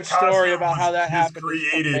 Bruce that Pritchard's story costume about how was- that is happened is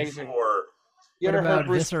created amazing. for. You What ever heard about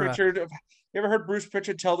Bruce Viscera? Pritchard? You ever heard Bruce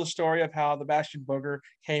Pritchard tell the story of how the Bastion Booger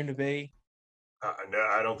came to be? No,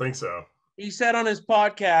 I don't think so. He said on his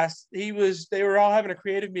podcast they were all having a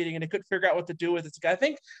creative meeting and they couldn't figure out what to do with this guy. I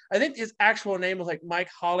think his actual name was like Mike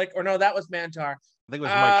Hollick, or no, that was Mantar. I think it was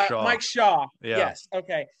Mike Shaw. Mike Shaw. Yeah. Yes.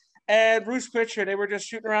 Okay. And Bruce Pritchard, they were just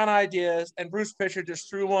shooting around ideas, and Bruce Pritchard just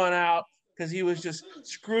threw one out because he was just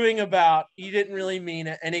screwing about. He didn't really mean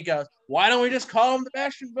it. And he goes, "Why don't we just call him the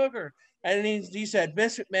Bastion Booger?" And he said,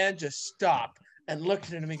 "Vince McMahon just stopped and looked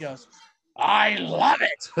at him and he goes, I love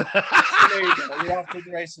it." So there you go. You're off to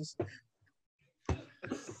the races.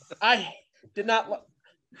 I did not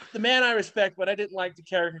the man I respect, but I didn't like the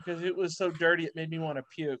character because it was so dirty it made me want to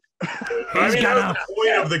puke. He's that gonna- was the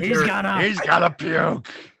point of the He's character. gonna. He's got to puke.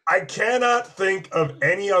 I cannot think of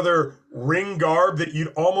any other ring garb that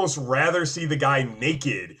you'd almost rather see the guy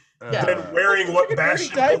naked Yeah. than wearing what Like a dirty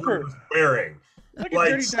Bastion diaper. Booger was wearing. Like Like,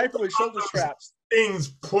 a dirty diaper with shoulder straps. Things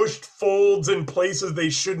pushed folds in places they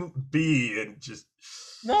shouldn't be, and just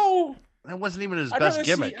No. That wasn't even his I'd best rather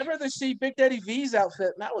gimmick. I'd rather see Big Daddy V's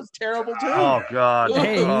outfit, and that was terrible too. Oh, God.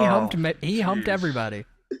 Hey, he Oh, humped. He humped jeez. everybody.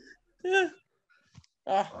 Yeah.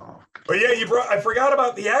 Oh, God. But yeah, I forgot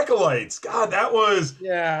about the Acolytes. God, that was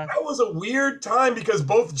Yeah. a weird time because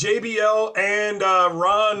both JBL and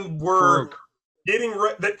Ron were Farouk. getting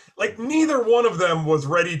like neither one of them was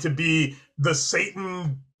ready to be the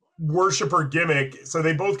Satan worshiper gimmick. So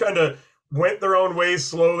they both kind of went their own ways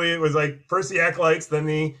slowly. It was like first the Acolytes, then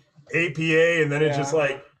the APA, and then it's just Yeah.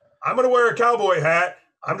 like, I'm gonna wear a cowboy hat.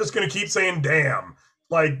 I'm just gonna keep saying damn.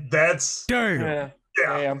 Like that's Damn. Yeah.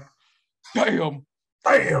 yeah. Damn. Damn.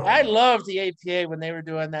 I loved the APA when they were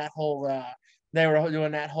doing that whole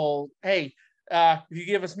hey, if you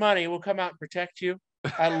give us money, we'll come out and protect you.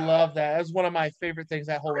 I love that. That was one of my favorite things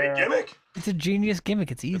that whole Great era. gimmick. It's a genius gimmick.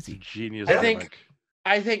 It's It's a easy. genius I think- gimmick.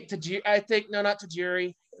 No, not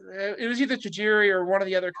Tajiri. It was either Tajiri or one of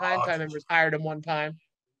the other Kind Time members hired him one time.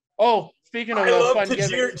 Oh, speaking of I love fun Tajiri.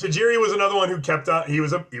 gimmicks. Tajiri was another one who kept on. He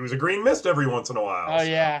was a green mist every once in a while. Oh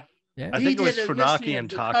yeah. Yeah. I think it was did a Funaki mystery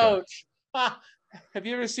and of the Taka. Coach. Ha! Have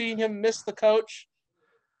you ever seen him miss the coach?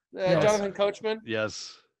 Yes. Jonathan Coachman.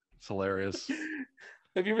 Yes. It's hilarious.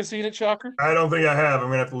 Have you ever seen it, Shocker? I don't think I have. I'm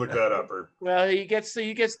gonna have to look that up. Or Well, he gets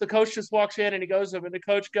the coach just walks in and he goes up and the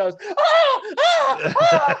coach goes, you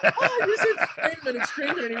see him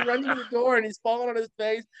screaming and he runs to the door and he's falling on his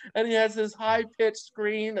face and he has this high pitched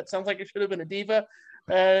scream that sounds like it should have been a diva,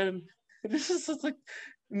 and this is just like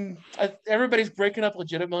everybody's breaking up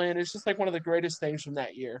legitimately, and it's just like one of the greatest things from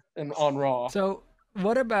that year and on Raw. So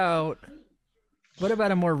what about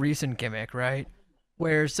a more recent gimmick, right?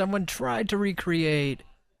 Where someone tried to recreate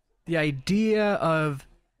the idea of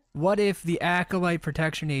what if the Acolyte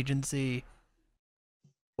Protection Agency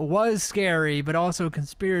was scary, but also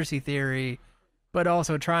conspiracy theory, but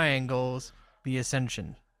also triangles, the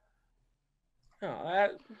Ascension. Oh,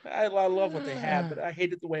 I love what they had, but I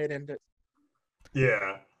hated the way it ended.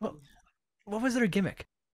 yeah, What was their gimmick?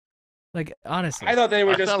 Like, honestly. I thought they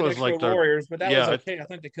were I just thought it the was like Road the- Warriors, but that yeah, was okay. I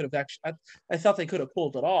think they could have actually. I thought they could have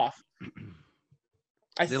pulled it off.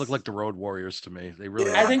 They look like the Road Warriors to me. They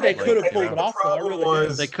really. I think they look could like, have you pulled know, it off. Though. I problem really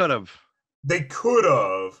was- They could have. They could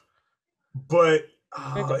have, but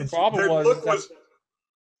I think the it's- problem their was look that-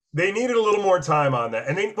 they needed a little more time on that.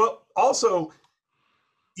 And they, well, also,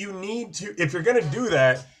 you need to, if you're going to do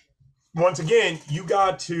that, once again, you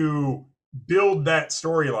got to build that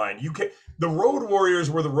storyline. You can. The Road Warriors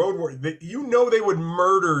were the Road Warriors. You know they would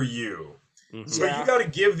murder you. Mhm. So Yeah. you got to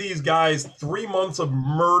give these guys 3 months of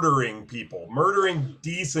murdering people, murdering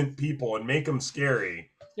decent people, and make them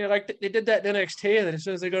scary. Yeah, like they did that in NXT, and then as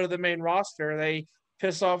soon as they go to the main roster, they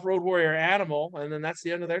piss off Road Warrior Animal, and then that's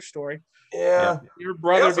the end of their story. Yeah. Your They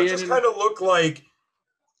brother also being just in, kind of look like,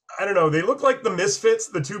 I don't know, they look like the Misfits,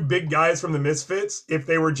 the two big guys from the Misfits, if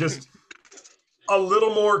they were just a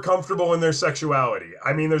little more comfortable in their sexuality.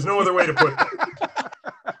 I mean, there's no other way to put it.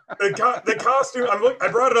 The costume, I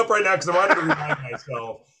brought it up right now because I wanted to remind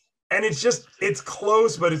myself. And it's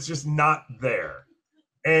close, but it's just not there.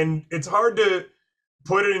 And it's hard to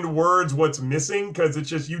put it into words what's missing because it's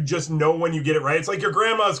just, you just know when you get it right. It's like your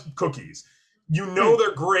grandma's cookies. You know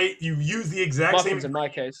they're great. You use the exact muffins same in my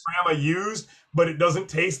case. grandma used, but it doesn't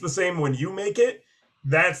taste the same when you make it.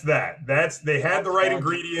 That's that. They had the right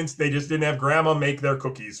ingredients. They just didn't have grandma make their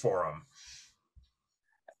cookies for them.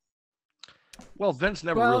 Well, Vince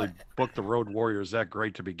never Well- really booked the Road Warriors that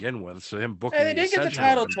great to begin with, so him booking. Hey, they did get the Ascension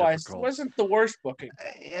title would've been twice. It difficult. wasn't the worst booking.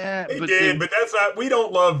 Yeah, They but did, but that's not. We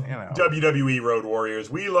don't love You know. WWE Road Warriors.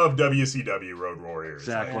 We love WCW Road Warriors.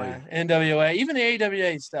 Exactly. NWA, even the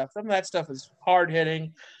AWA stuff. Some of that stuff is hard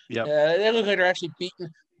hitting. Yep. They look like they're actually beating.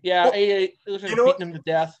 Yeah, Well, it looks like you they're know beating them to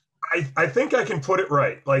death. I think I can put it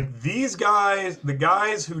right. Like these guys, the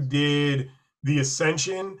guys who did the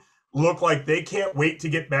Ascension, look like they can't wait to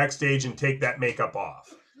get backstage and take that makeup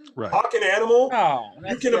off. right. Hawk and Animal, Oh,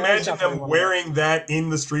 you can imagine them wearing that in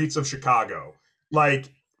the streets of Chicago. Like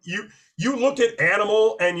you look at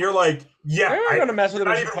Animal and you're like, yeah, They're not going to mess with I'm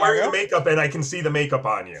them not in even wearing the Chicago. makeup and I can see the makeup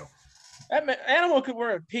on you. Animal could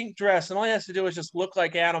wear a pink dress, and all he has to do is just look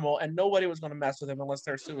like Animal, and nobody was going to mess with him unless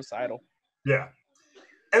they're suicidal. Yeah.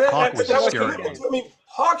 And Hawk was a the scary thing. one. I mean,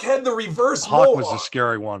 Hawk had the reverse Hawk mohawk. was a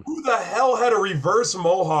scary one. Who the hell had a reverse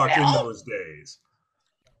mohawk in those days?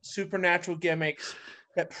 Supernatural gimmicks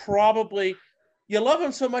that probably you love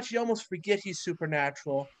him so much you almost forget he's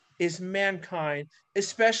supernatural. Is Mankind,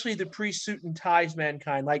 especially the pre-suit and ties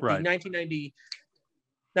Mankind, like Right. the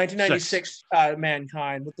 1996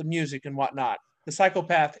 Mankind with the music and whatnot. The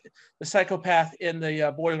psychopath in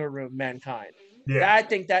the boiler room Mankind. Yeah. I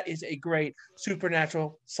think that is a great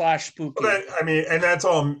supernatural / spooky. Well, and that's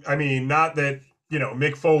all. I mean, not that,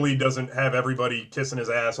 Mick Foley doesn't have everybody kissing his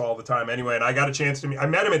ass all the time anyway. And I got a chance to I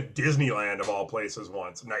met him at Disneyland of all places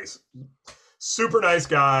once. Nice, super nice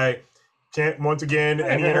guy. Once again,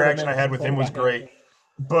 any interaction I had with him was great.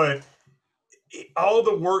 But all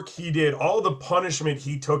the work he did, all the punishment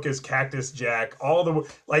he took as Cactus Jack,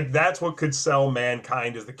 that's what could sell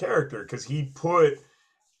Mankind as the character, because he put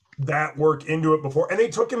that work into it before, and they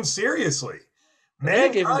took him seriously. They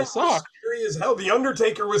gave him the Mankind sock. was scary as hell. The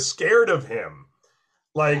Undertaker was scared of him.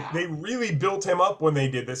 Like, they really built him up when they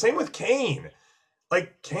did this. Same with Kane.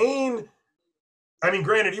 Like, Kane,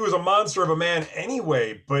 granted, he was a monster of a man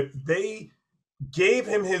anyway, but they gave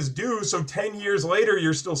him his due, so 10 years later,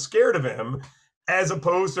 you're still scared of him, as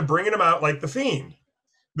opposed to bringing him out like The Fiend.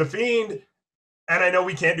 The Fiend, and I know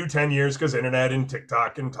we can't do 10 years because internet and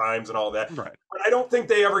TikTok and times and all that, Right. but I don't think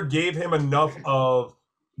they ever gave him enough of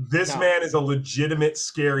this man is a legitimate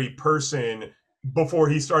scary person before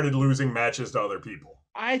he started losing matches to other people.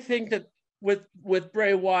 I think that with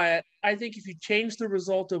Bray Wyatt, I think if you change the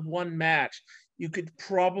result of one match, you could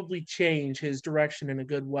probably change his direction in a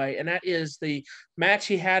good way. And that is the match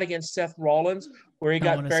he had against Seth Rollins, where he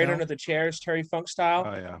got buried under the chairs, Terry Funk style.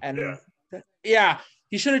 Oh, yeah. And yeah,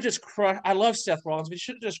 he should have just crushed. I love Seth Rollins, but he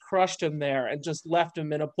should have just crushed him there and just left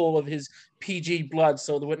him in a pool of his PG blood,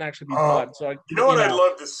 so there wouldn't actually be blood. So you know what I'd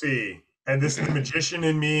love to see, and this is the magician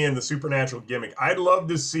in me and the supernatural gimmick. I'd love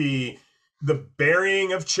to see the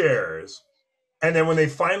burying of chairs, and then when they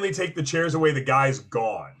finally take the chairs away, the guy's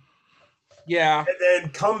gone. Yeah. And then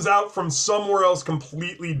comes out from somewhere else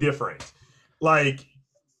completely different. Like,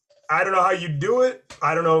 I don't know how you do it.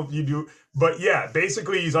 I don't know if you do. But yeah,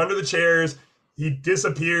 basically he's under the chairs. He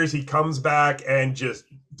disappears. He comes back and just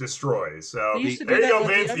destroys. So there you go,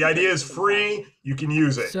 Vince. The idea is free. You can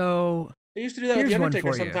use it. So they used to do that with The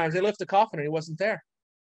Undertaker sometimes. They lift the coffin and he wasn't there.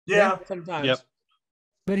 Yeah. Sometimes. Yep.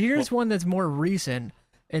 But here's one that's more recent,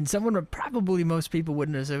 and someone would probably most people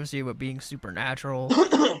wouldn't associate with being supernatural,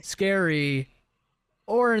 scary,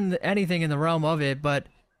 or anything in the realm of it, but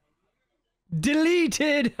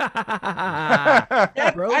deleted.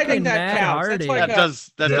 I Broken think that Matt counts. Hardy. That's like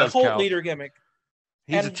that a does cult count. leader gimmick.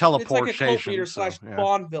 He's a It's like a cult teleportation leader so, /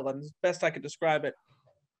 Bond villain. Is best I could describe it.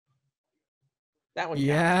 That one counts.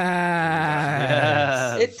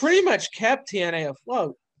 Yeah. It pretty much kept TNA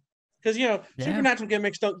afloat because Yeah. supernatural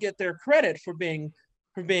gimmicks don't get their credit for being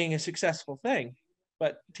a successful thing,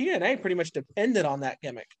 but TNA pretty much depended on that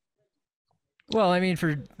gimmick. Well, I mean,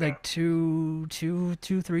 for like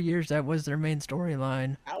 3 years, that was their main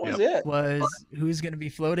storyline. That was it. Was who's going to be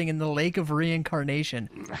floating in the lake of reincarnation?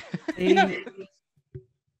 They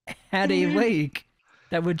had a lake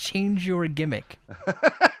that would change your gimmick.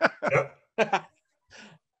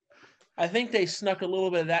 I think they snuck a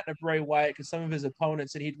little bit of that into Bray Wyatt because some of his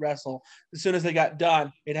opponents that he'd wrestle, as soon as they got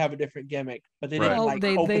done, they'd have a different gimmick. But they didn't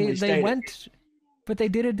openly state it. But they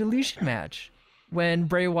did a deletion match when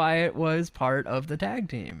Bray Wyatt was part of the tag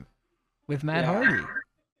team with Matt Hardy.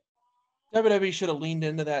 WWE should have leaned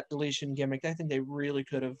into that deletion gimmick. I think they really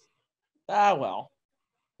could have. Well.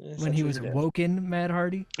 When he was woken Matt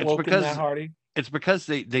Hardy? Matt Hardy. It's because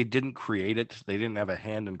they didn't create it. They didn't have a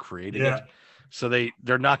hand in creating it. So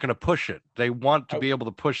they're not going to push it. They want to be able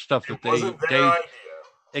to push stuff that they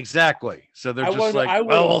exactly. So they're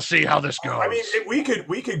we'll see how this goes. I mean,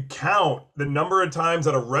 we could count the number of times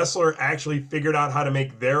that a wrestler actually figured out how to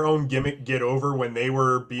make their own gimmick get over when they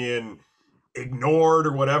were being ignored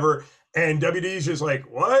or whatever. And WWE's just like,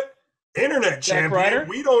 what? Internet champion? Ryder?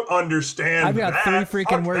 We don't understand. I've got that. 3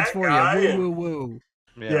 freaking words for you. Woo, woo, woo.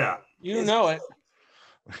 Yeah. You know it.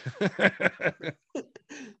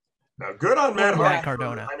 Now, good on Matt Hardy. Matt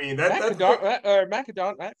Cardona. I mean, Matt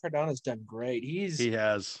Cardona's done great. He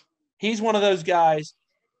has. He's one of those guys.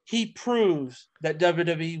 He proves that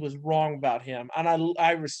WWE was wrong about him, and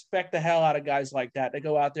I respect the hell out of guys like that. They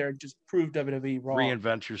go out there and just prove WWE wrong.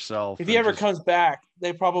 Reinvent yourself. If he ever comes back,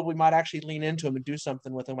 they probably might actually lean into him and do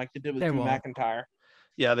something with him, like they did with Drew McIntyre.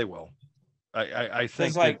 Yeah, they will. I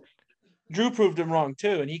think Drew proved him wrong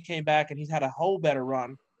too, and he came back and he's had a whole better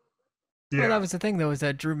run. Yeah. Well, that was the thing, though, is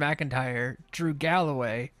that Drew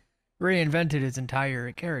Galloway, reinvented his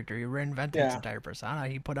entire character. He reinvented his entire persona.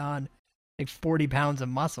 He put on like 40 pounds of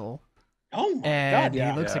muscle. Oh my God,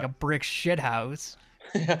 yeah. He looks like a brick shithouse.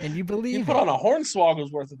 And you believe he put on a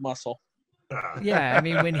hornswoggle's worth of muscle. Yeah, I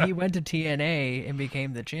mean, when he went to TNA and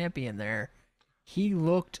became the champion there, he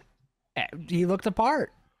looked the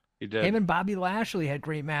part. He did. Him and Bobby Lashley had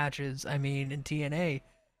great matches, I mean, in TNA.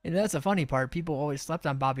 And that's the funny part. People always slept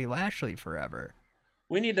on Bobby Lashley forever.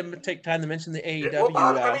 We need to take time to mention the AEW. Well,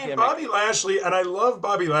 Bobby Lashley, and I love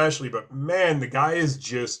Bobby Lashley, but man, the guy is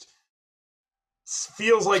just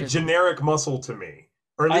feels like generic muscle to me,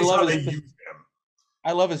 or at least how they use him.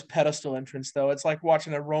 I love his pedestal entrance, though. It's like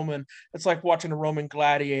watching a Roman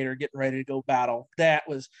gladiator getting ready to go battle. That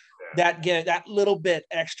little bit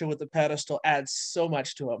extra with the pedestal adds so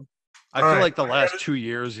much to him. I feel like the last 2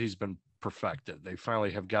 years he's been perfected. They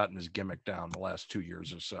finally have gotten his gimmick down the last 2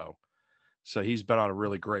 years or so. So he's been on a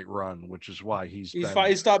really great run, which is why he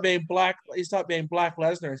stopped being Black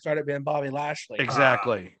Lesnar and started being Bobby Lashley.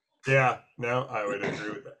 Exactly. Yeah, no, I would agree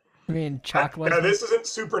with that. I mean, chocolate. Now, this isn't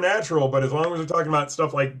supernatural, but as long as we're talking about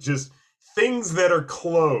stuff like just things that are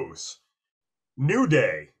close. New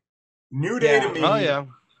Day to me,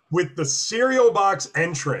 with the cereal box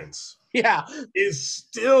entrance, is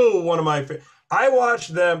still one of my favorite. I watch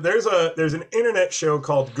them. There's an internet show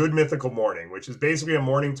called Good Mythical Morning, which is basically a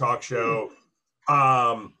morning talk show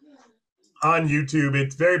on YouTube.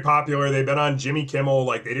 It's very popular. They've been on Jimmy Kimmel,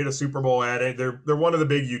 like they did a Super Bowl ad. They're one of the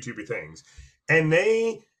big YouTube things. And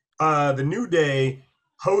they the New Day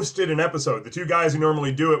hosted an episode. The two guys who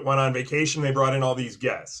normally do it went on vacation. They brought in all these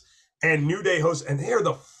guests. And New Day hosts, and they're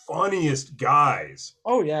the funniest guys.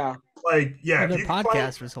 Oh yeah. Their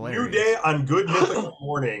podcast was hilarious. New Day on Good Mythical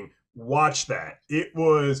Morning. Watch that.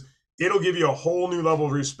 It'll give you a whole new level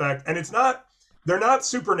of respect. And they're not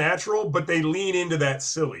supernatural, but they lean into that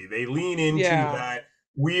silly. They lean into that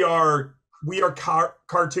we are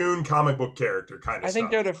cartoon comic book character kind of stuff. I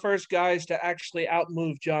think they're the first guys to actually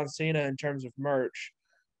outmove John Cena in terms of merch.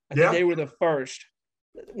 I think they were the first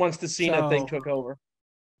once the Cena thing took over.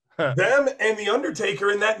 Them and The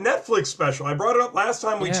Undertaker in that Netflix special. I brought it up last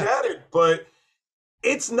time we chatted, but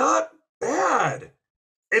it's not bad.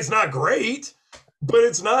 It's not great, but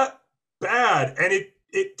it's not bad. And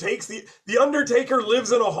it takes the Undertaker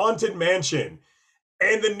lives in a haunted mansion,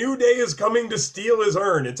 and the New Day is coming to steal his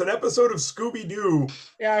urn. It's an episode of Scooby-Doo.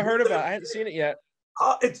 Yeah, I heard about it. I hadn't seen it yet.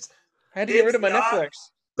 I had to get rid of my Netflix.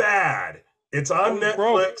 Bad. It's on Netflix.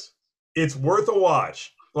 Broke. It's worth a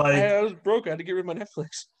watch. I was broke. I had to get rid of my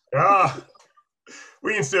Netflix.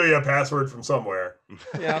 We can steal you a password from somewhere.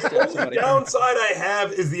 Yeah, I'll The steal only somebody. downside I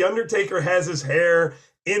have is the Undertaker has his hair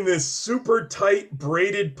in this super tight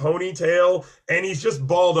braided ponytail, and he's just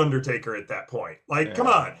bald Undertaker at that point. Like, come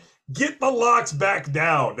on, get the locks back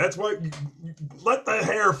down. That's what. Let the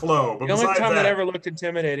hair flow. But The only besides time that that, ever looked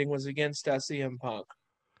intimidating was against CM Punk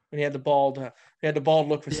when he had the bald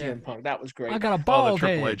look for CM Punk. That was great. I got a the bald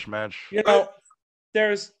Triple head. H match. You know,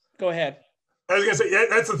 go ahead. I was gonna say, yeah,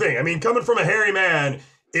 that's the thing. I mean, coming from a hairy man,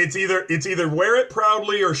 it's either wear it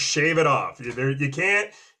proudly or shave it off. You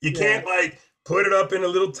can't like put it up in a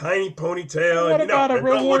little tiny ponytail. What and, about a it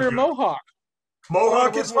Road don't look Warrior good. mohawk?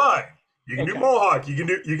 Mohawk is fine. You can do Okay. mohawk. You can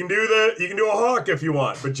do a hawk if you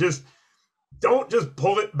want, but just don't just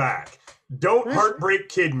pull it back. Don't heartbreak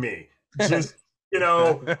kid me. Just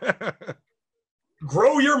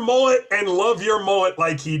grow your mullet and love your mullet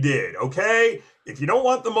like he did. Okay, if you don't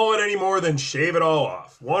want the mullet anymore, then shave it all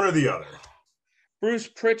off. One or the other. Bruce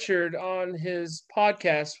Pritchard on his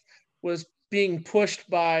podcast was being pushed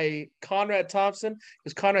by Conrad Thompson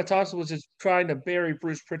because Conrad Thompson was just trying to bury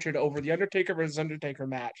Bruce Pritchard over the Undertaker versus Undertaker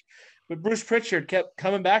match. But Bruce Pritchard kept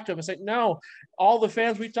coming back to him and saying, no, all the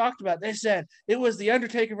fans we talked about, they said it was the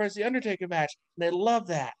Undertaker versus the Undertaker match. And they love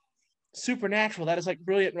that. Supernatural. That is like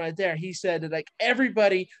brilliant right there. He said that like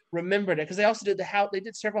everybody remembered it because they also did they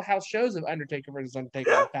did several house shows of Undertaker versus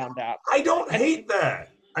Undertaker. I found out. I don't hate that.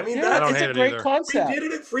 I mean, it's a great concept. We did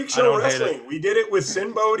it at Freak Show Wrestling. We did it with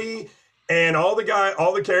Sin Bodhi and all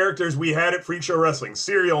the characters we had at Freak Show Wrestling.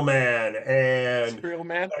 Serial Man and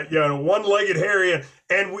One-Legged Harry,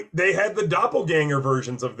 and they had the doppelganger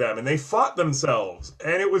versions of them, and they fought themselves,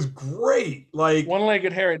 and it was great. Like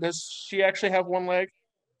One-Legged Harry. Does she actually have one leg?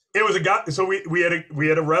 It was a guy. So we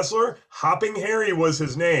had a wrestler. Hopping Harry was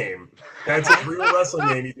his name. That's his real wrestling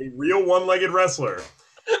name. He's a real one-legged wrestler.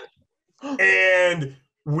 And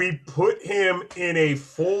we put him in a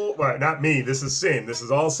full. Well, not me. This is Sin. This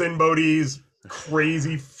is all Sin Bodhi's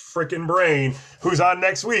crazy freaking brain. Who's on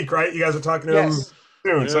next week, right? You guys are talking to him soon.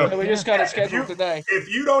 Yeah. So we just got it scheduled today. If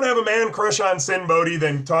you don't have a man crush on Sin Bodhi,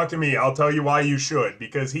 then talk to me. I'll tell you why you should,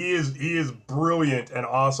 because he is brilliant and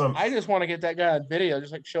awesome. I just want to get that guy on video,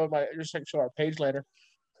 just like show our page later.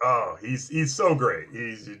 Oh, he's so great.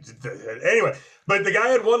 Anyway, but the guy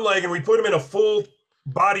had one leg, and we put him in a full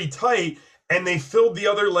body tight, and they filled the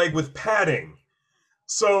other leg with padding.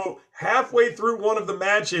 So halfway through one of the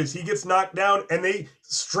matches, he gets knocked down, and they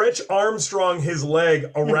stretch Armstrong his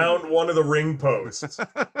leg around one of the ring posts.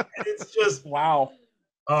 And it's just wow.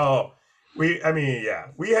 Oh, we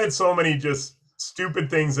had so many just stupid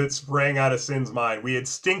things that sprang out of Sin's mind. We had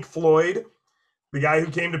Stink Floyd, the guy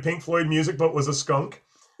who came to Pink Floyd music but was a skunk.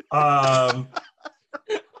 My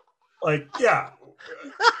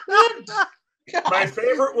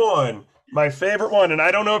favorite one, and I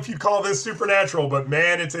don't know if you'd call this supernatural, but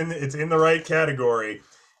man, it's in the right category.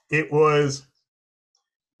 It was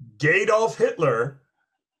Adolf Hitler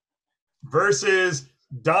versus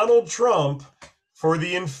Donald Trump for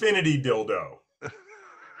the infinity dildo.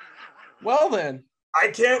 Well then. I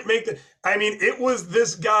can't make it was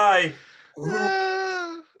this guy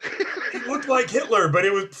who he looked like Hitler, but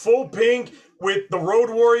it was full pink with the Road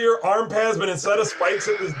Warrior arm pads, but instead of spikes,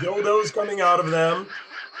 it was dildos coming out of them.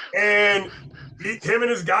 And him and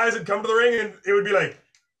his guys would come to the ring, and it would be like,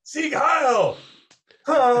 Sieg Heil!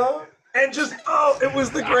 Huh? And just, it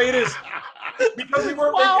was the greatest. Because we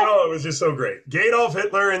weren't making, it was just so great. Adolf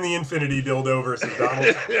Hitler and the infinity dildo versus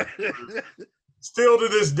Donald Trump. Still to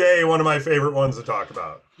this day, one of my favorite ones to talk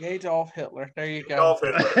about. Adolf Hitler. There you go. Adolf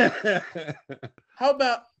Hitler. How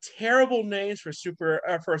about terrible names for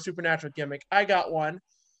a supernatural gimmick? I got one.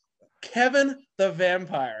 Kevin the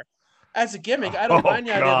Vampire. As a gimmick, I don't mind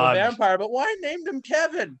the idea of a vampire, but why named him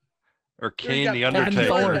Kevin? Or Kane the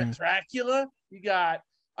Undertaker. Dracula. You got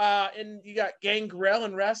Gangrel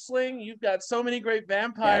in wrestling. You've got so many great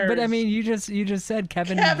vampires. Yeah, but I mean, you just said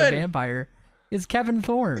Kevin the Vampire. It's Kevin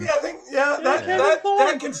Thorne. Yeah, I think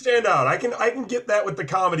that can stand out. I can get that with the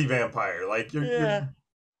comedy vampire. Like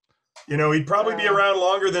he'd probably be around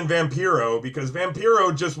longer than Vampiro, because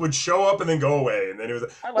Vampiro just would show up and then go away, and then it was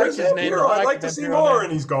I like his Vampiro? name. I'd like to see more,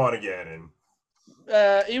 and he's gone again.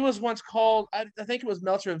 And he was once called. I think it was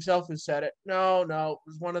Meltzer himself who said it. No, it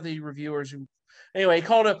was one of the reviewers who. Anyway, he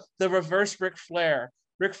called it the reverse Ric Flair.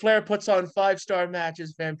 Ric Flair puts on 5-star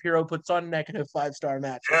matches. Vampiro puts on negative 5-star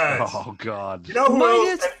matches. Yes. Oh God! You know who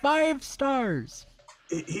minus else? 5 stars.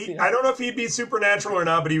 I don't know if he'd be supernatural or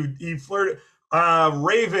not, but he flirted.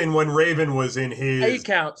 Raven, when Raven was in his 8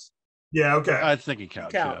 counts. Yeah, okay. I think he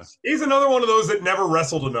counts. Counts. He's another one of those that never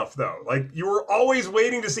wrestled enough, though. Like, you were always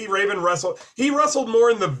waiting to see Raven wrestle. He wrestled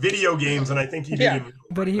more in the video games than I think he did in...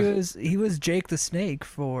 But he was Jake the Snake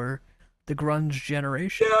for the grunge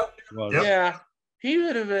generation. Yeah. Yep. Yeah. He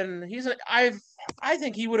would have been. I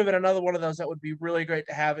think he would have been another one of those that would be really great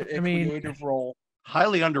to have a creative role.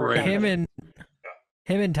 Highly underrated.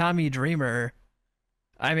 Him and Tommy Dreamer.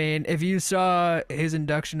 I mean, if you saw his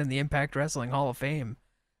induction in the Impact Wrestling Hall of Fame,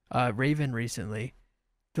 Raven recently,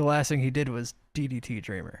 the last thing he did was DDT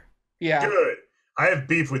Dreamer. Yeah. Good. I have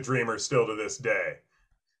beef with Dreamer still to this day.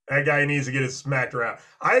 That guy needs to get his smacked around.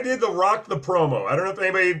 I did the Rock the promo. I don't know if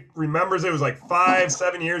anybody remembers. It was like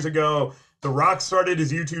 5-7 years ago. The Rock started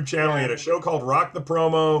his YouTube channel. He had a show called Rock the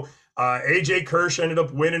Promo. AJ Kirsch ended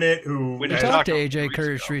up winning it. We talked to AJ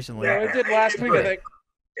Kirsch recently. Yeah, we did last week, I think.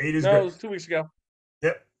 It was 2 weeks ago.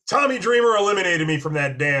 Yep. Tommy Dreamer eliminated me from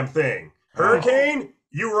that damn thing. Hurricane,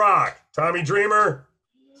 you rock. Tommy Dreamer,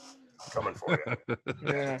 coming for you.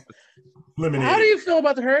 Yeah. Eliminated. How do you feel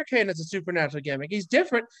about the Hurricane as a supernatural gimmick? He's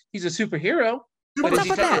different. He's a superhero. But is he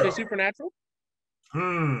technically supernatural?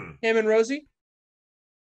 Him and Rosie?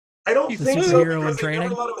 I don't think so, because they training?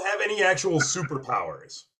 never let him have any actual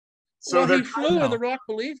superpowers. So well, he flew and The Rock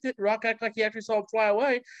believed it. Rock acted like he actually saw him fly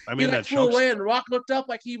away. I mean, he flew away and The Rock looked up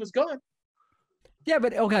like he was gone. Yeah,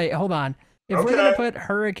 but okay, hold on. If we're going to put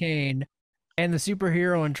Hurricane and the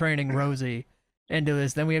superhero in training, Rosie, into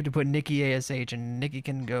this, then we have to put Nikki ASH, and Nikki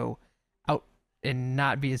can go out and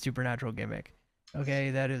not be a supernatural gimmick.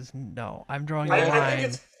 Okay, that is, no. I'm drawing a line. I think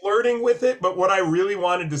it's flirting with it, but what I really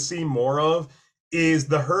wanted to see more of is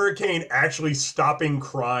the Hurricane actually stopping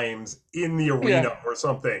crimes in the arena or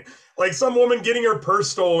something. Like some woman getting her purse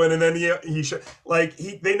stolen, and then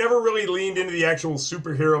they never really leaned into the actual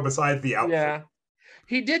superhero besides the outfit. Yeah.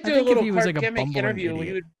 He did do a little Clark Kent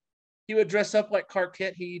interview. He would dress up like Clark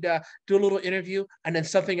Kent. He'd do a little interview, and then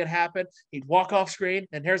something had happened. He'd walk off screen,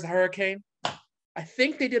 and here's the Hurricane. I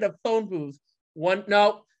think they did a phone booth.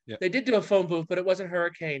 They did do a phone booth, but it wasn't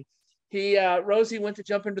Hurricane. Rosie went to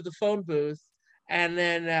jump into the phone booth, and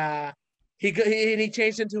then he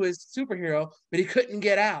changed into his superhero, but he couldn't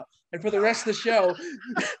get out. And for the rest of the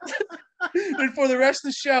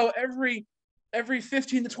show, every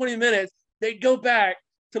 15 to 20 minutes, they'd go back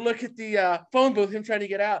to look at the phone booth, him trying to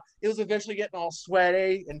get out. It was eventually getting all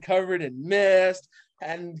sweaty and covered in mist.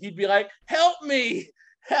 And he'd be like, help me.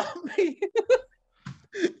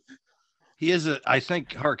 I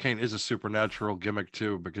think Hurricane is a supernatural gimmick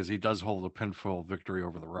too, because he does hold a pinfall victory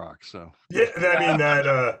over The Rock. So yeah, I mean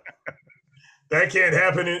that can't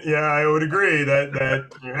happen. I would agree that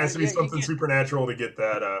there has to be something supernatural to get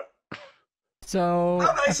that. So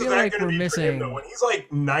how nice I feel is that like going to we're be missing. for him, though, when he's like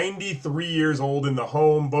 93 years old in the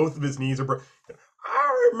home, both of his knees are broken.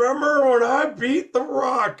 I remember when I beat The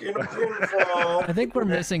Rock in a pinfall. I think we're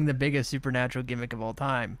missing the biggest supernatural gimmick of all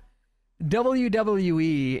time.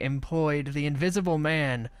 WWE employed the Invisible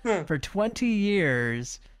Man for 20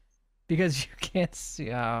 years because you can't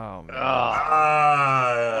see. Oh, man.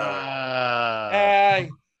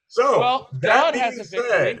 So that being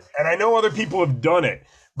said, and I know other people have done it,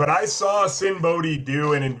 but I saw Sin Bodhi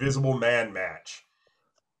do an Invisible Man match,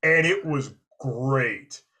 and it was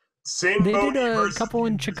great. They did a couple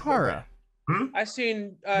in Chikara. I've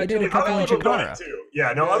seen. They did a couple in Chikara too.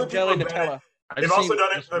 Yeah, no, other people have done it. They've also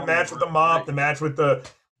done it. The match with the mop, the match with the.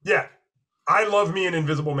 Yeah, I love me an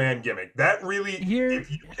Invisible Man gimmick. That really,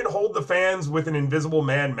 if you can hold the fans with an Invisible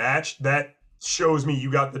Man match, that shows me you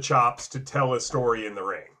got the chops to tell a story in the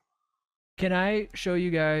ring. Can I show you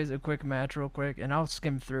guys a quick match real quick? And I'll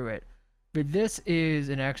skim through it. But this is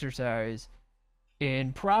an exercise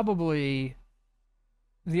in probably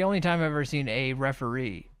the only time I've ever seen a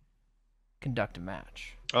referee conduct a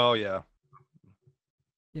match. Oh, yeah.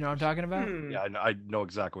 You know what I'm talking about? Yeah, I know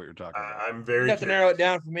exactly what you're talking about. I'm very. You have to narrow it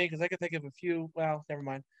down for me because I can think of a few. Well, never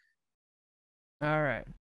mind. All right.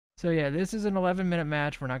 So, yeah, this is an 11-minute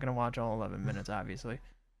match. We're not going to watch all 11 minutes, obviously.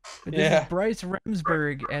 But this is Bryce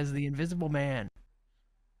Remsburg as the Invisible Man.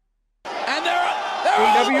 And they're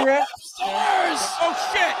all upstairs! Oh,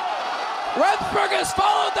 shit! Remsburg has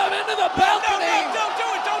followed them into the balcony! No, don't do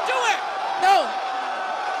it! Don't do it! No!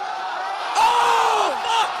 Oh!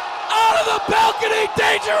 Fuck! Out of the balcony!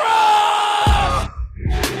 Dangerous!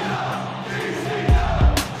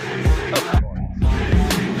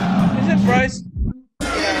 Is it Bryce?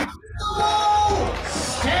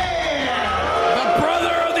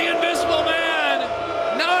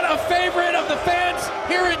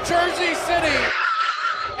 Jersey City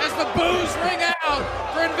as the boos ring out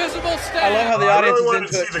for Invisible Stan. I love how the audience I really is wanted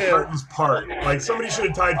into to see it the curtains part. Like somebody should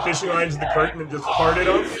have tied fishing lines to the curtain and just parted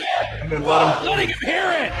them, and then let them. Letting him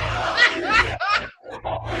hear it.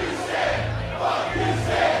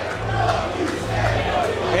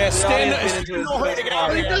 stand been into his no way to get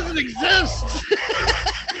out of It here. doesn't exist.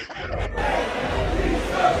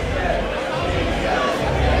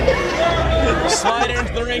 Slide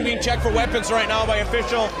into the ring, being checked for weapons right now by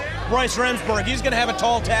official Bryce Remsburg. He's going to have a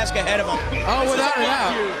tall task ahead of him. Oh, without a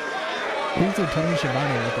doubt. Who's the Tony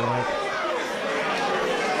Schiavone looking like?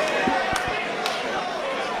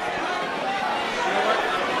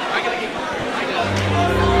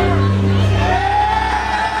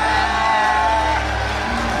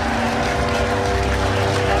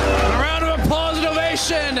 A round of applause and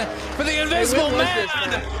ovation for the Invisible Man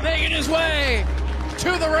making his way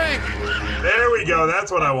to the ring. There we go. That's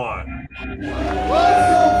what I want.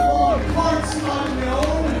 Also for parts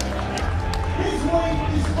unknown, his weight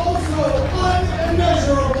is also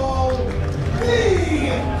unmeasurable.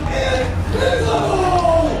 The Invisible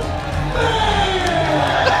Man!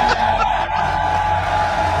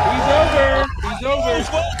 He's over. He's over.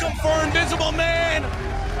 Welcome for Invisible Man.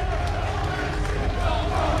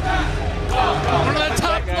 One of the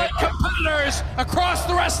top flight competitors across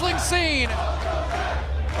the wrestling scene.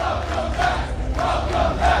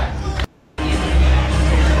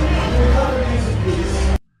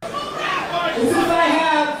 As if I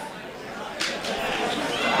have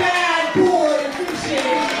bad boy vision.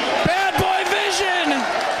 Bad boy vision.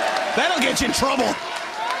 That'll get you in trouble.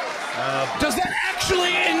 Does that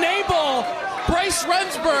actually enable Bryce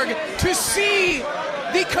Remsburg to see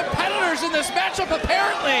the competitors in this matchup?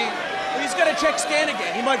 Apparently. He's got to check scan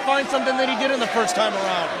again. He might find something that he did in the first time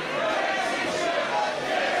around.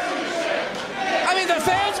 I mean, the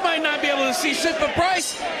fans might not be able to see shit, but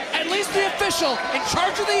Bryce, at least the official in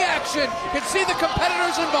charge of the action, can see the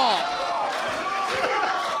competitors involved.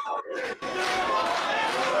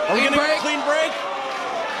 Are we Clean going to get break. a clean break?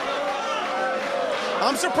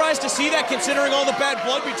 I'm surprised to see that considering all the bad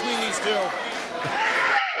blood between these two.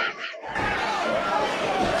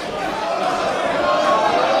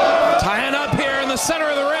 Tying up here in the center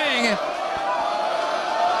of the ring.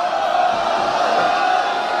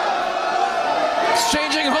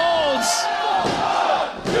 Exchanging holds.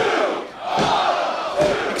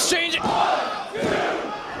 Exchanging.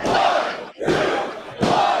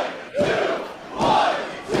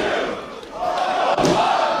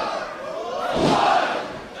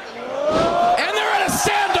 And they're at a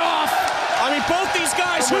standoff. I mean, both these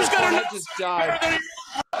guys, who's going to know? Just died.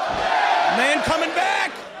 Man coming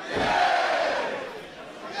back.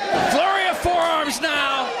 Flurry of forearms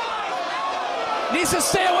now. Needs to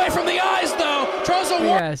stay away from the eyes, though. Throws a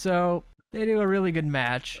war. Yeah, so they do a really good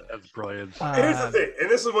match. That's brilliant. Here's the thing, and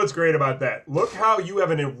this is what's great about that. Look how you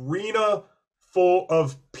have an arena full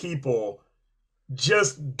of people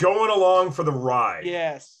just going along for the ride.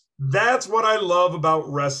 Yes. That's what I love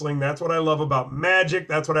about wrestling. That's what I love about Magic.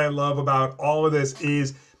 That's what I love about all of this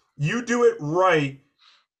is you do it right,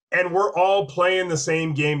 and we're all playing the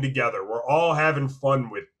same game together. We're all having fun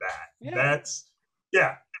with that.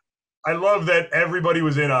 Yeah. I love that everybody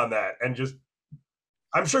was in on that, and just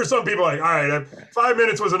I'm sure some people are like, all right, 5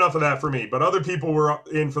 minutes was enough of that for me, but other people were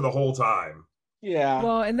in for the whole time. Yeah.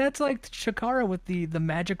 Well, and that's like Shakara with the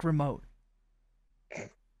magic remote. Have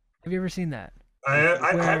you ever seen that? I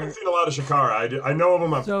haven't seen a lot of Shakara. I know of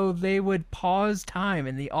them. So they would pause time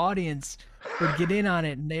and the audience would get in on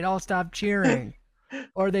it and they'd all stop cheering.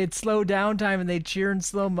 Or they'd slow down time and they'd cheer in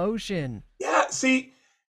slow motion. Yeah, see,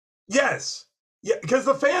 yes. Yeah, because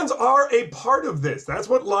the fans are a part of this. That's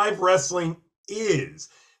what live wrestling is.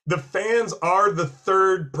 The fans are the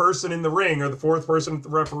third person in the ring or the fourth person, the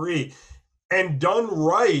referee. And done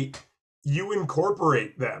right, you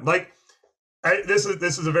incorporate them. Like, this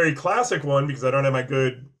is a very classic one because I don't have my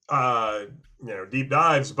good deep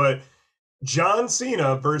dives, but John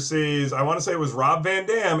Cena versus I want to say it was Rob Van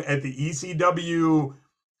Dam at the ECW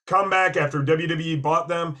comeback after WWE bought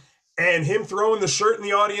them, and him throwing the shirt in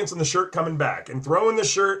the audience and the shirt coming back and throwing the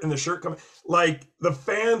shirt and the shirt coming. Like, the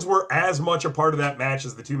fans were as much a part of that match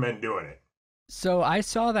as the two men doing it. So I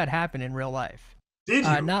saw that happen in real life. Did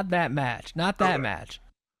you? Not that match. Not that match.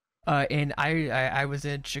 And I was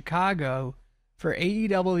in Chicago for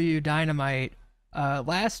AEW Dynamite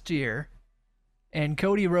last year, and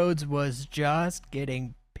Cody Rhodes was just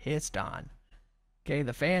getting pissed on. Okay,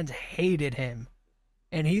 the fans hated him.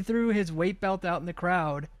 And he threw his weight belt out in the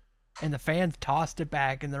crowd, and the fans tossed it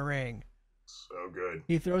back in the ring. So good.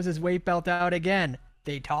 He throws his weight belt out again.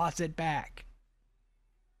 They toss it back.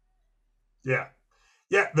 Yeah.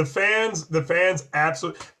 Yeah, the fans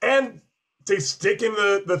absolutely. And to stick in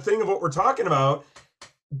the thing of what we're talking about,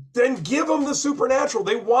 then give them the supernatural.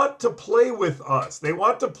 They want to play with us. They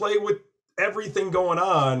want to play with everything going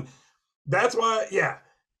on. That's why, yeah,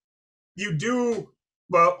 you do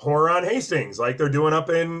Well, Horror on Hastings, like they're doing up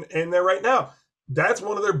in there right now. That's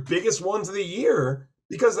one of their biggest ones of the year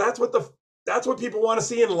because that's what people want to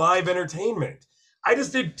see in live entertainment. I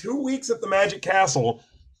just did 2 weeks at the Magic Castle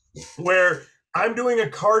where I'm doing a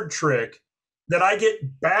card trick that I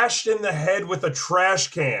get bashed in the head with a trash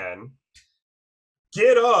can,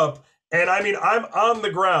 get up, and I mean, I'm on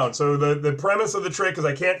the ground. So the premise of the trick is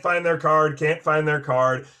I can't find their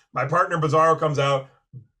card. My partner Bizarro comes out,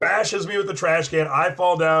 bashes me with the trash can. I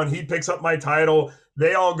fall down. He picks up my title.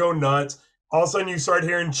 They all go nuts. All of a sudden, you start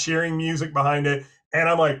hearing cheering music behind it. And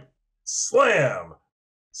I'm like, slam,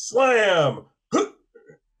 slam.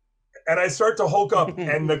 And I start to hulk up,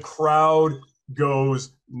 and the crowd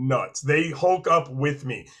goes nuts. They hulk up with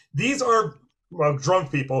me. These are, well,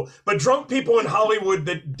 drunk people, but drunk people in Hollywood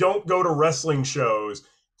that don't go to wrestling shows.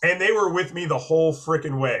 And they were with me the whole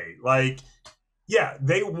freaking way. Like, yeah,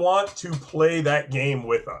 they want to play that game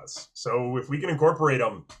with us. So if we can incorporate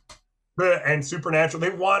them, and Supernatural, they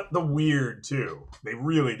want the weird too. They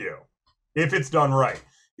really do. If it's done right.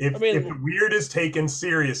 If the weird is taken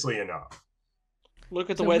seriously enough. Look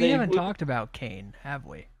at the way we haven't talked about Kane, have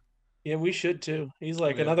we? Yeah, we should too. He's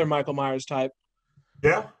like another Michael Myers type.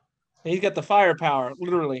 Yeah. He's got the firepower,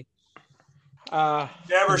 literally. The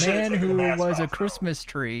man who was a Christmas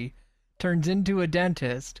tree turns into a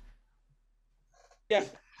dentist. Yeah,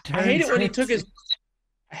 I hate it when he took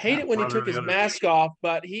his mask off,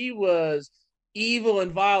 but he was evil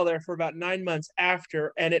and vile there for about 9 months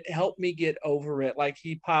after, and it helped me get over it. Like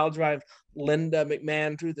he pile drive Linda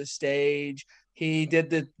McMahon through the stage. He did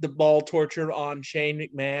the ball torture on Shane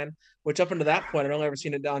McMahon, which up until that point I'd only ever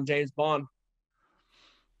seen it on James Bond.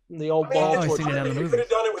 The old ball torture. You could have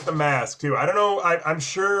done it with the mask too. I don't know. I'm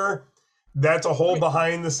sure that's a whole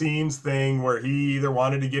behind the scenes thing where he either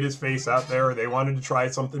wanted to get his face out there or they wanted to try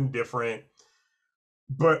something different.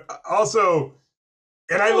 But also,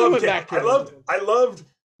 and I loved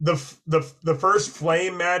the first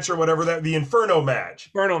Flame match or whatever the Inferno match.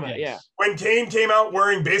 Inferno match, yeah. When Kane came out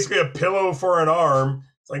wearing basically a pillow for an arm,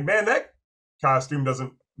 it's like, man, that costume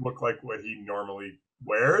doesn't look like what he normally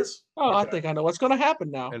wears. Oh, okay. I think I know what's going to happen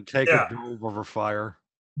now. And take a dove over fire.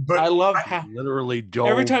 But I love how literally dove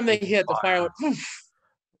every time they hit the fire went poof.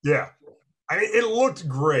 Yeah. I mean, it looked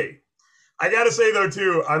great. I got to say though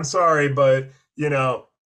too, I'm sorry, but you know,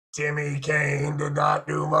 Timmy Kane did not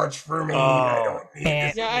do much for me. I don't need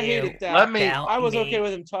this. Yeah, I hated that. I was okay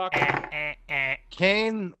with him talking.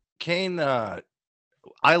 Kane,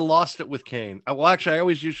 I lost it with Kane. Well, actually, I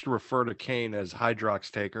always used to refer to Kane as Hydrox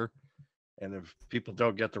Taker. And if people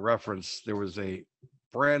don't get the reference, there was a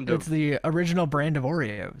brand of... It's the original brand of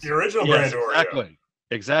Oreos. The original brand of Oreos.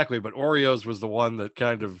 Exactly. But Oreos was the one that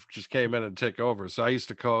kind of just came in and took over. So I used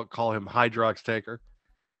to call him Hydrox Taker.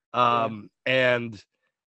 And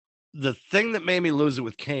the thing that made me lose it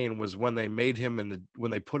with Kane was when they made him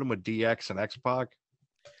when they put him with DX and X-Pac.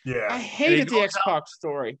 Yeah. I hated the X-Pac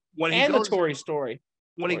story and the Tory story.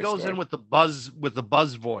 When he goes in with the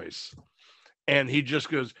buzz voice and he just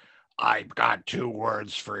goes, I've got 2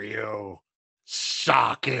 words for you.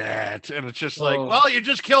 Suck it. And it's just like, well, you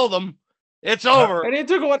just killed him. It's over. And it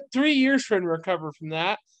took 3 years for him to recover from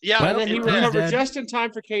that. Yeah. And then he recovered just in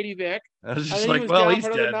time for Katie Vick. I was just and like, he was well, down he's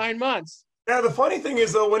for another dead. 9 months. Yeah, the funny thing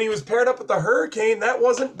is though, when he was paired up with the Hurricane, that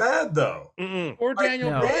wasn't bad though. Or Daniel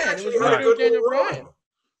Bryan. It was really good Daniel Bryan.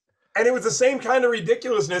 And it was the same kind of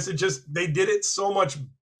ridiculousness. It just they did it so much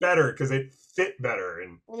better because it fit better.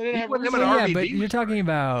 And but you're talking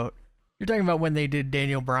about when they did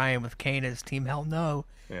Daniel Bryan with Kane as Team Hell No.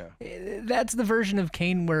 Yeah, that's the version of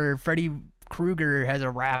Kane where Freddy Krueger has a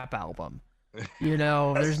rap album. You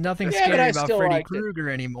know, there's nothing scary about Freddy Krueger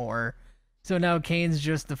anymore. So now Kane's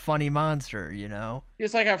just the funny monster, you know?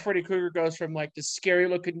 It's like how Freddy Krueger goes from like the scary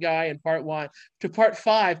looking guy in part 1 to part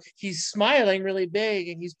 5. He's smiling really big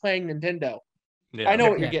and he's playing Nintendo. Yeah. I know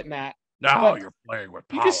what you're getting at. No, you're playing with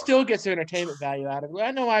power. You can still get some entertainment value out of it. I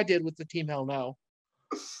know I did with the Team Hell No.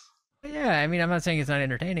 Yeah, I mean, I'm not saying it's not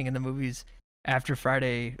entertaining in the movies after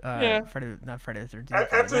Friday, not Friday the 13th.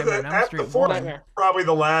 After the 4th, probably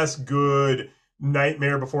the last good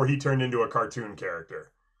Nightmare before he turned into a cartoon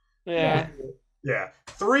character. Yeah.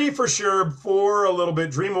 3 for sure. 4 a little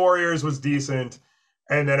bit. Dream Warriors was decent,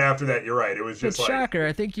 and then after that, you're right. It was just shocker.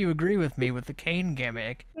 I think you agree with me with the Kane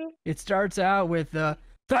gimmick. It starts out with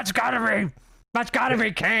that's gotta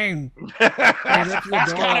be Kane. And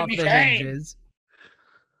that's gotta be Kane.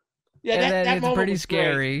 Yeah, and then it's pretty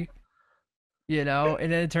scary. Great. You know,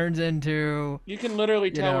 and then it turns into... You can literally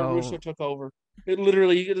tell when Russo took over. It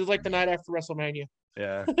was like the night after WrestleMania.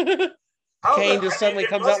 Yeah. Kane just suddenly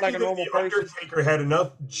comes out like a normal person. Undertaker had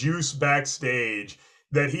enough juice backstage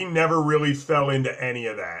that he never really fell into any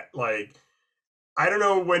of that. Like, I don't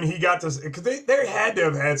know when he got to, because they had to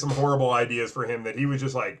have had some horrible ideas for him that he was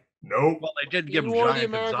just like, nope. Well, they did He give him wore the Giant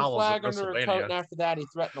American Gonzalez at flag under a coat, and WrestleMania. after that, he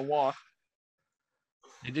threatened to walk.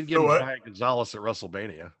 They did give him what? Giant Gonzalez at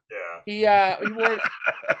WrestleMania. Yeah. He wore.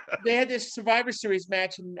 They had this Survivor Series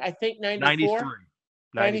match in, I think, 94,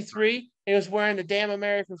 93. He was wearing the damn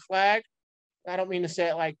American flag. I don't mean to say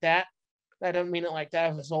it like that. I don't mean it like that. I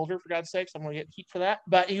was a soldier, for God's sakes. I'm going to get heat for that.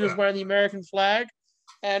 But he was wearing the American flag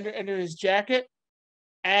under his jacket.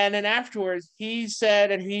 And then afterwards, he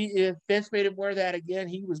said, and if Vince made him wear that again,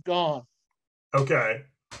 he was gone. Okay.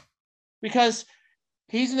 Because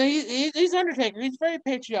he's Undertaker. He's very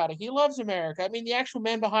patriotic. He loves America. I mean, the actual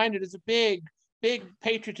man behind it is a big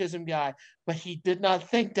patriotism guy. But he did not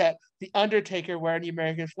think that the Undertaker wearing the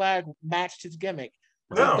American flag matched his gimmick.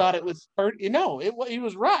 No. He thought it was, he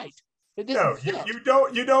was right. It didn't No, fit. you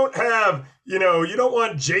don't have, you don't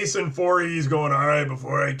want Jason Voorhees going, all right,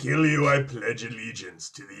 before I kill you, I pledge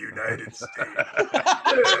allegiance to the United States.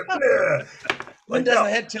 One does a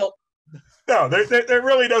head tilt. No, there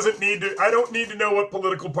really doesn't need to. I don't need to know what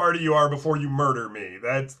political party you are before you murder me.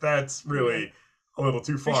 That's really a little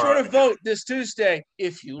too far. Be sure to vote this Tuesday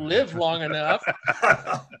if you live long enough.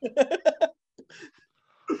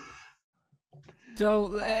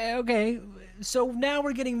 So, okay. So now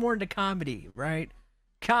we're getting more into comedy, right?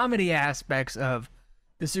 Comedy aspects of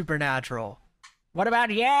the supernatural. What about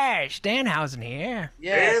Danhausen here?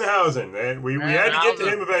 Yes. Danhausen, man. We had to get to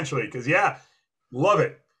him eventually because, love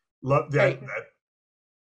it. Love that.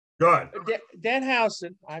 Go on.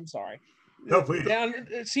 Danhausen, I'm sorry. No, please.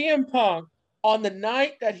 CM Punk, on the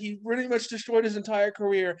night that he pretty much destroyed his entire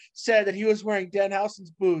career, said that he was wearing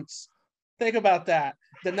Danhausen's boots. Think about that.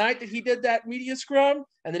 The night that he did that media scrum,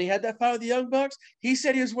 and then he had that fight with the Young Bucks, he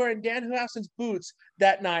said he was wearing Danhausen's boots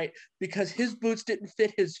that night because his boots didn't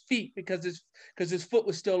fit his feet because his foot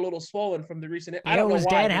was still a little swollen from the recent. I don't know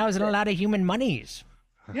why. Danhausen a lot of human monies?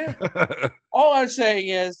 Yeah. All I'm saying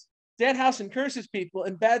is Danhausen curses people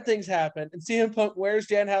and bad things happen, and CM Punk wears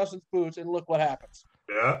Danhausen's boots, and look what happens.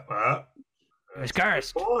 Yeah. It was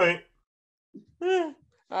cursed. Point.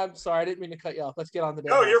 I'm sorry, I didn't mean to cut you off. Let's get on the.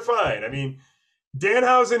 No, you're fine. I mean,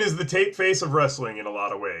 Danhausen is the tape face of wrestling in a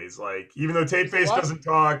lot of ways. Like, even though tape face doesn't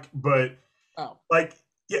talk, but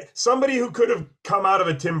somebody who could have come out of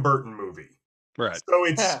a Tim Burton movie. Right. So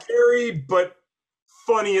it's scary but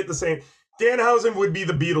funny at the same. Danhausen would be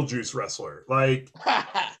the Beetlejuice wrestler. Like,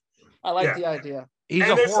 I like the idea. He's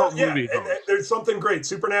a horror movie. And there's something great.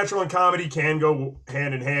 Supernatural and comedy can go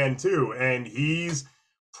hand in hand too, and he's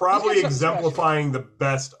probably exemplifying the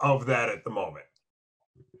best of that at the moment.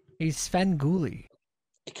 He's Sven Gulli.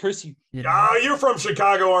 I curse you. You're from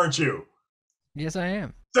Chicago, aren't you? Yes, I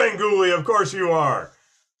am. Sven Gulli, of course you are.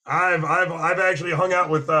 I've actually hung out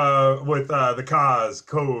with the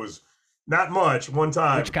Coz. Not much. One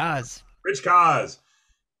time. Which Coz? Rich Coz.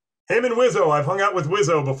 Him and Wizzo. I've hung out with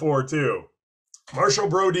Wizzo before too. Marshall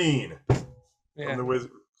Brodeen. From the Wizzo.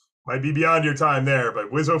 Might be beyond your time there,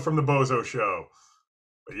 but Wizzo from the Bozo Show.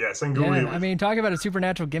 But yeah, Sven Gulli. I mean, talk about a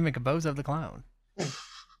supernatural gimmick, Bozo the Clown.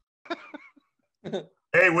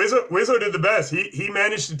 Hey, Wizzo did the best. He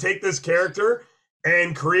managed to take this character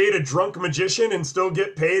and create a drunk magician and still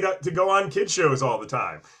get paid to go on kid shows all the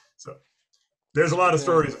time. So there's a lot of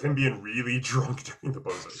stories of him being really drunk during the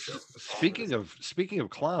Bozo Show. Speaking of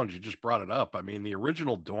clowns, you just brought it up. I mean, the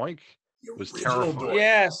original Doink was terrifying. Doink.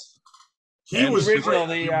 Yes. He was original.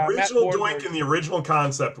 Great. The original Doink in the original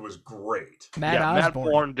concept was great. Matt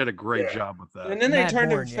Bourne did a great job with that. And then they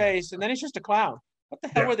turned him face, and then he's just a clown. What the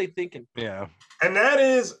hell were they thinking? Yeah. And that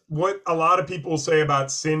is what a lot of people say about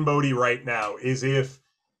Sin Bodhi right now, is if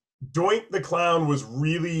Doink the Clown was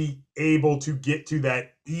really able to get to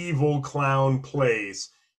that evil clown place,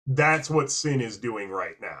 that's what Sin is doing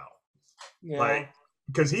right now. Yeah. Like,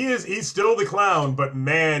 because he's still the clown, but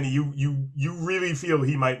man, you really feel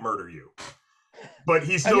he might murder you. But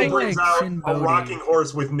he still brings out a rocking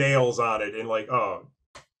horse with nails on it, and like, oh.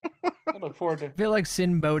 I look forward to. I feel like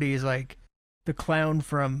Sin Bodhi is like the clown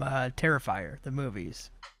from Terrifier, the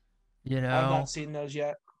movies. You know, I've not seen those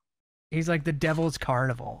yet. He's like the Devil's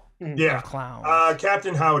Carnival. Yeah, clown.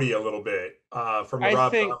 Captain Howdy a little bit from the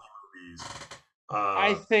Rob Zombie movies.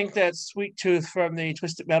 I think that Sweet Tooth from the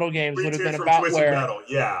Twisted Metal games would have been from about Twisted where Metal.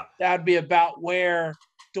 Yeah, that'd be about where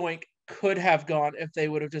Doink could have gone if they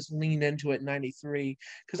would have just leaned into it in '93.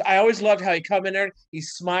 Because I always loved how he come in there,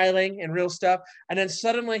 he's smiling and real stuff, and then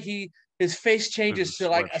suddenly his face changes to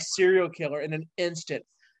like a serial killer in an instant.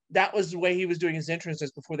 That was the way he was doing his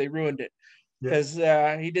entrances before they ruined it. Because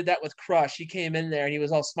he did that with Crush. He came in there and he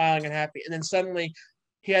was all smiling and happy, and then suddenly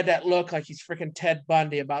he had that look like he's freaking Ted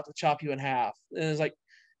Bundy about to chop you in half. And it was like,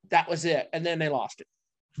 that was it. And then they lost it.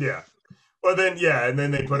 Yeah. Well, then, yeah, and then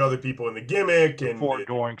they put other people in the gimmick. And Four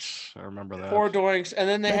Doinks. I remember that. 4 Doinks. And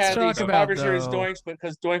then they Let's had the talk about, Survivor Series though- Doinks, but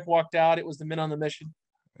because Doink walked out, it was the men on the mission.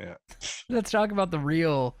 Yeah. Let's talk about the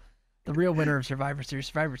real winner of Survivor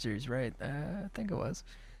Series, right? I think it was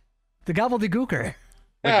the Gobbledygooker.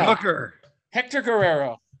 The Yeah. Cooker. Hector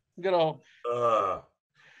Guerrero. Good old.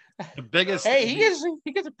 The biggest. Hey, he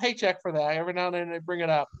gets a paycheck for that. Every now and then they bring it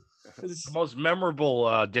up. It's- The most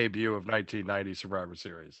memorable debut of 1990 Survivor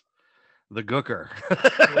Series. The Gooker.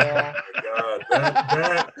 yeah. Oh my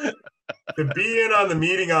God, that to be in on the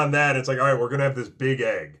meeting on that, it's like, all right, we're gonna have this big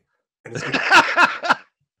egg, and it's gonna,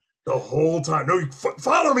 the whole time. No,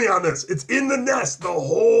 follow me on this. It's in the nest the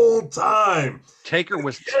whole time. Taker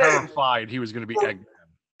was Yeah. terrified he was going to be Eggman.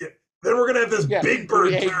 Then we're gonna have this Yeah, Big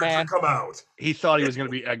Bird Eggman. character come out. He thought he was going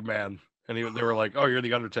to be Eggman. And they were like, "Oh, you're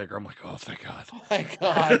the Undertaker." I'm like, "Oh, thank God." Oh my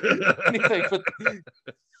God. Anything but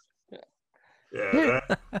Yeah,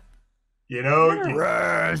 that, you know,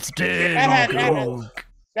 Roasted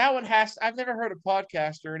that one has. I've never heard a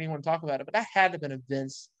podcast or anyone talk about it, but that had to have been a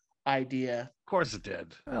Vince idea. Of course it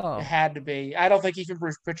did. Oh, It had to be. I don't think even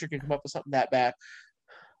Bruce Pritchard can come up with something that bad.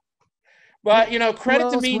 But you know, credit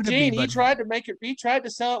to else Mean would it be, Gene. He bud? tried to make it. He tried to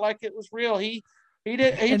sell it like it was real. He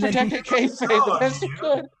did. He And then protected kayfabe the best he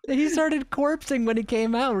could. he started corpsing when he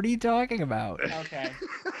came out. What are you talking about? Okay.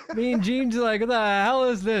 Me and Gene's like, what the hell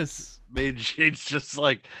is this? Mean Gene's just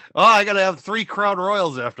like, "Oh, I got to have 3 Crown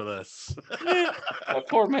Royals after this." Oh,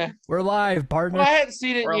 poor man. We're live, partner. Well, I hadn't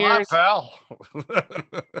seen it in We're alive, years. pal.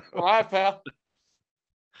 All right, pal.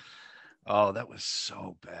 Oh, that was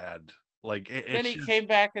so bad. Like Then he came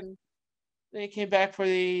back for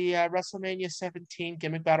the WrestleMania 17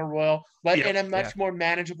 gimmick battle royal, but Yeah, in a much more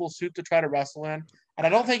manageable suit to try to wrestle in. And I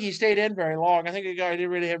don't think he stayed in very long. I think he got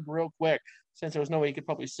rid of him real quick since there was no way he could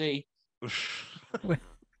probably see.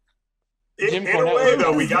 Jim in a Cornette way, was-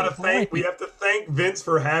 though, we have to thank Vince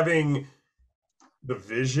for having the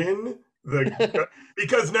vision.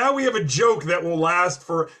 Because now we have a joke that will last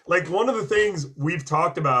for, like, one of the things we've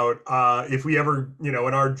talked about, if we ever, in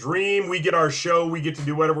our dream, we get our show, we get to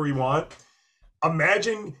do whatever we want.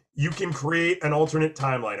 Imagine you can create an alternate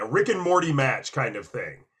timeline, a Rick and Morty match kind of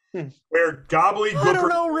thing, where I don't Gobbledygooker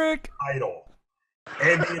know, Rick. idol.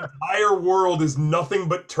 And the entire world is nothing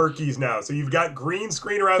but turkeys now. So you've got green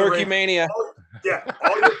screen around the Turkey ring. Mania. Yeah,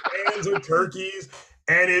 all your fans are turkeys,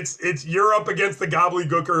 and it's you're up against the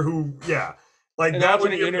Gobbledygooker who, like And that that's would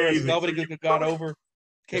when be the universe amazing. Gobbledygooker got over,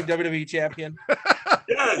 became WWE champion.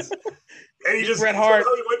 Yes, and he just Bret Hart.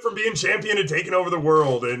 somehow he went from being champion to taking over the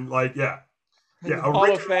world, and like a Hall Rick of and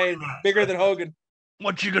Morty Fame, match. bigger than Hogan.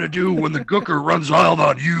 "What you gonna do when the Gooker runs wild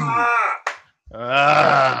on you?"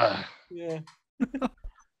 Ah! Yeah,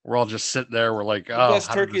 We're all just sitting there. We're like, the "Oh, best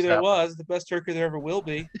how did turkey this there happen?" was, the best turkey there ever will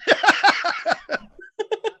be.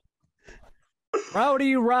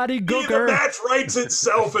 Rowdy Roddy The Gooker. match writes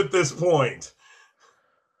itself at this point.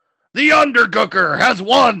 The Undergooker has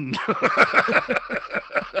won.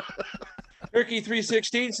 Turkey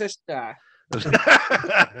 316 says,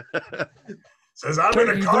 Says I'm gonna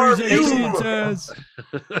Turkey carve 316 you. says,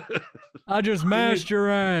 I just mashed your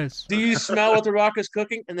ass "Do you smell what the Rock is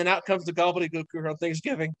cooking?" And then out comes the Gobbledygooker on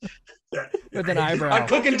Thanksgiving. with an eyebrow. I'm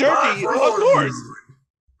cooking turkey, of course.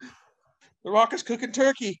 The Rock is cooking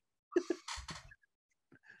turkey.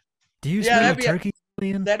 Do you Yeah, smell that'd be a- turkey,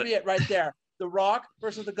 alien? That'd be it right there. The Rock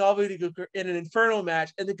versus the Gobbledygooker in an Inferno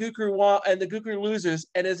match, and the Gooker loses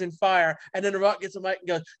and is in fire. And then the Rock gets a mic and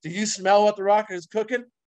goes, "Do you smell what the Rock is cooking?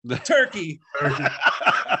 Turkey."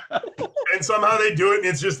 And somehow they do it, and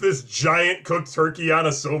it's just this giant cooked turkey on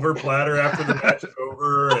a silver platter after the match is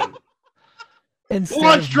over. And Instead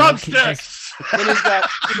Lunch of milk, he just- drumsticks. Then he's got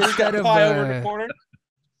Instead of, pie over in the corner.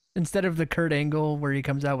 Instead of the Kurt Angle where he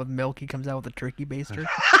comes out with milk, he comes out with a turkey baster.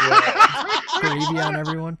 Gravy on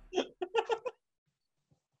everyone.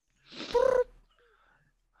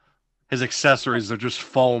 His accessories are just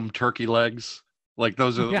foam turkey legs. Like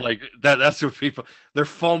those are Yeah. like that. That's what people. They're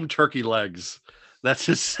foam turkey legs. That's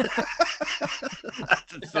his.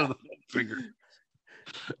 That's his finger.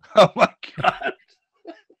 Oh my God.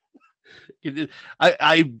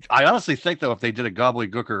 I honestly think though, if they did a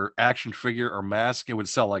Gobbledygooker action figure or mask, it would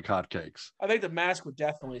sell like hotcakes. I think the mask would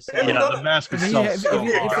definitely And sell. Yeah, the mask would If he sell had- so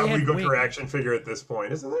if he- hard. if they had Gobbledygooker wings. action figure at this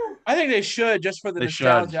point, isn't there? I think they should, just for the They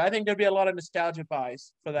nostalgia. should. I think there'd be a lot of nostalgia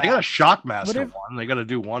buys for that. They got a Shockmaster if- one. They got to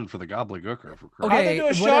do one for the Gobbledygooker. For Okay, How they do a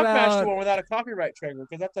what Shockmaster about- one without a copyright trigger?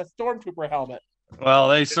 Because that's a Stormtrooper helmet. Well,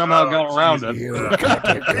 they somehow got around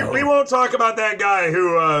it. We won't talk about that guy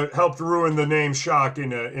who helped ruin the name Shock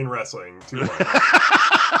in wrestling too much.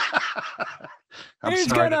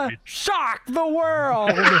 He's gonna shock the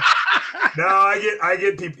world. No, I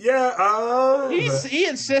get people. Yeah, He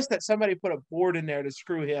insists that somebody put a board in there to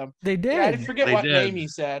screw him. They did. Yeah, I forget They what did. name he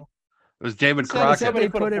said. It was David Said Crockett. somebody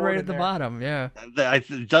They put it a board right in at the there. bottom. Yeah.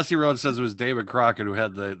 Dusty Rhodes says it was David Crockett who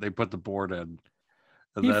had they put the board in.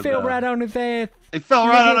 And He then, fell right on his ass. He fell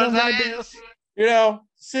You right get on on his my ass. You know,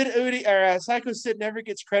 Sid Udi or Psycho Sid never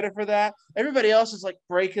gets credit for that. Everybody else is like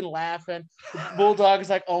breaking, laughing. Bulldog is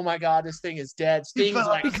like, "Oh my god, this thing is dead." Sting's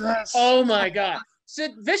like, "Oh my god."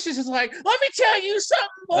 Sid Vicious is like, "Let me tell you something,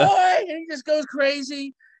 boy," and he just goes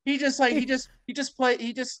crazy. He just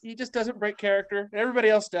doesn't break character. Everybody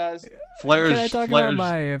else does. Flair's. Can I talk Flair's, about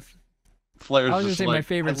my? Flair's I was gonna just say like, my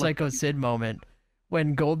favorite I like- Psycho Sid moment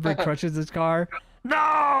when Goldberg crushes his car.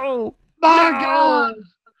 No, My no! God!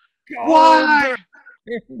 Why?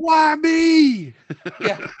 Why me?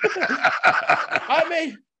 Yeah. I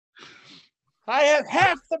mean, I have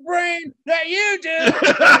half the brain that you do. And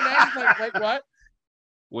I was like, wait, what?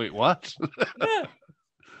 Wait, what? Yeah.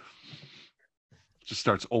 Just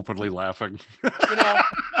starts openly laughing. You know,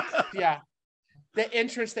 yeah. The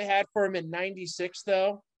entrance they had for him in '96,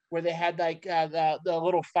 though, where they had like the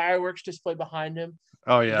little fireworks display behind him.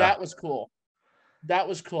 Oh yeah. That was cool. That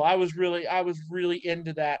was cool. I was really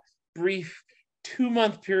into that brief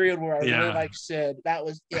 2-month period where I really liked Sid. That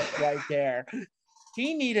was it right there.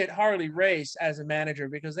 He needed Harley Race as a manager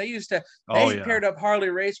because they paired up Harley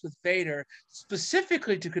Race with Vader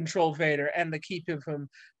specifically to control Vader and to keep him from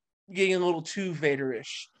getting a little too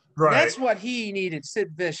Vaderish. Right. That's what he needed,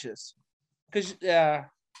 Sid Vicious. Because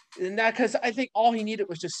I think all he needed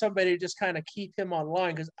was just somebody to just kind of keep him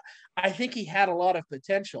online because I think he had a lot of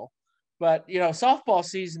potential. But, you know, softball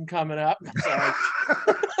season coming up. Sorry.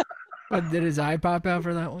 But did his eye pop out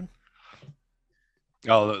for that one?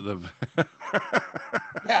 Oh, the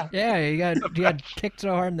Yeah. Yeah, he got kicked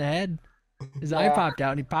so hard in the head. His eye popped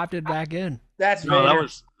out and he popped it back in. That's no, Vader.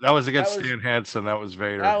 that was against That was- Stan Hansen. That was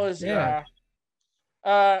Vader. That was Yeah.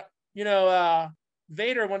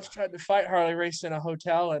 Vader once tried to fight Harley Race in a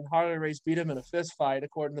hotel, and Harley Race beat him in a fist fight,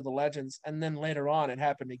 according to the legends. And then later on, it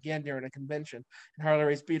happened again during a convention, and Harley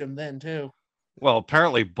Race beat him then too. Well,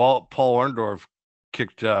 apparently Paul Orndorff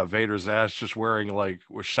kicked Vader's ass just wearing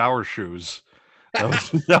with shower shoes. That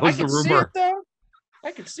was the See rumor. it, though.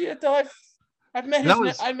 I can see it though. I've met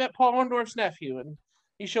I met Paul Orndorff's nephew, and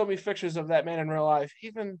he showed me pictures of that man in real life.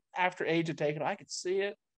 Even after age had taken, I could see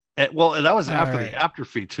it. And that was after right. the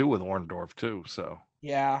afterfeed too with Orndorff too. So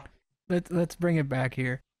Yeah. Let's bring it back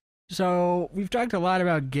here. So we've talked a lot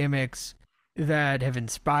about gimmicks that have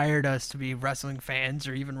inspired us to be wrestling fans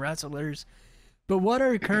or even wrestlers. But what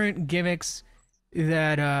are current gimmicks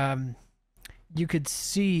that you could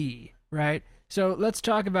see, right? So let's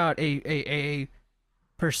talk about a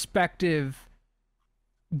perspective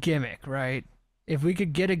gimmick, right? If we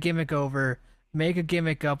could get a gimmick over, make a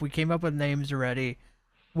gimmick up, we came up with names already.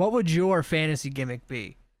 What would your fantasy gimmick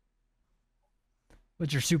be?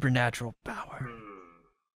 What's your supernatural power?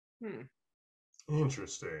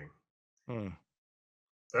 Interesting. Hmm.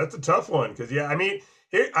 That's a tough one because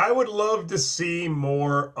I would love to see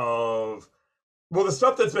more of the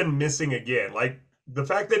stuff that's been missing again, like the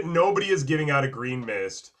fact that nobody is giving out a green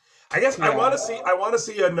mist. I guess I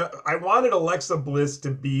wanted Alexa Bliss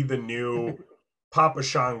to be the new Papa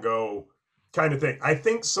Shango kind of thing. I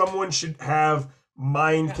think someone should have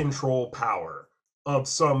mind control power of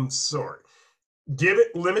some sort. Give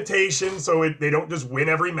it limitations so they don't just win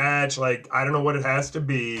every match. Like, I don't know what it has to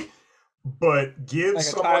be, but give Like a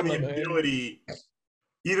someone time the limit. ability,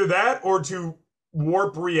 either that or to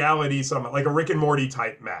warp reality somehow, like a Rick and Morty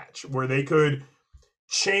type match where they could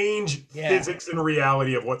change physics and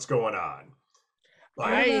reality of what's going on.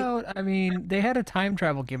 They had a time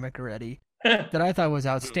travel gimmick already that I thought was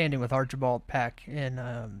outstanding with Archibald Peck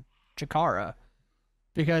in Chikara.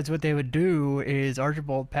 Because what they would do is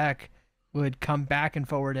Archibald Peck would come back and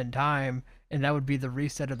forward in time, and that would be the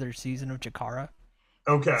reset of their season of Chikara.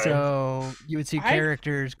 Okay. So you would see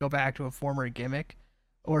characters go back to a former gimmick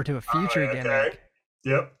or to a future gimmick.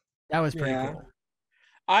 Yep. That was pretty cool.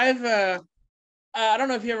 I don't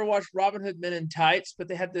know if you ever watched Robin Hood Men in Tights, but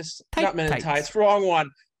they had this not Men in Tights. Tights, wrong one.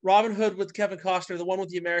 Robin Hood with Kevin Costner, the one with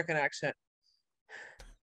the American accent.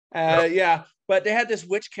 Yeah, but they had this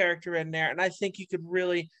witch character in there, and I think you could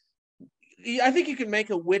make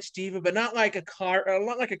a witch diva, but not like a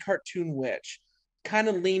cartoon witch. Kind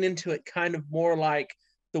of lean into it, kind of more like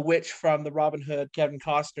the witch from the Robin Hood Kevin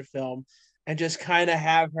Costner film, and just kind of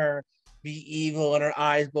have her be evil and her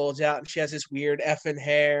eyes bulge out and she has this weird effing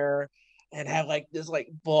hair and have like this like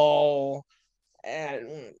ball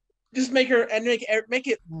and just make her and make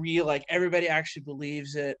it real, like everybody actually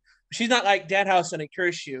believes it. She's not like Deadhouse and a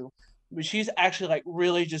curse you, but she's actually like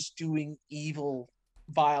really just doing evil,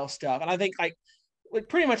 vile stuff. And I think like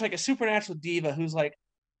pretty much like a supernatural diva who's like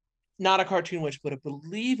not a cartoon witch but a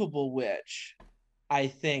believable witch, I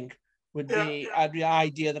think would be the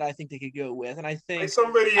idea that I think they could go with. And I think like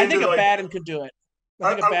I think a like, Baden could do it.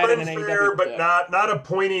 I think a Baden in AEW but not a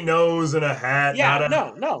pointy nose and a hat. Yeah,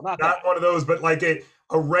 not not that. One of those, but like a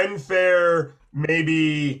Ren Fair,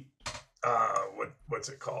 maybe what's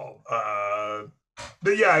it called?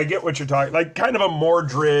 But yeah, I get what you're talking. Like kind of a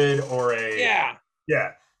Mordred or a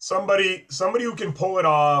somebody who can pull it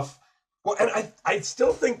off. Well, and I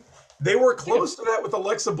still think they were close to that with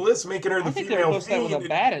Alexa Bliss making her the female. They were close to that with a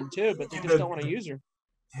Baden too, but they just don't want to use her.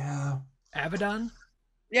 Yeah, Abaddon.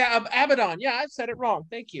 Yeah, Abaddon. Yeah, I said it wrong.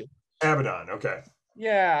 Thank you. Abaddon. Okay.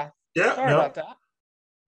 Yeah. Yeah. Sorry about that.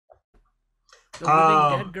 The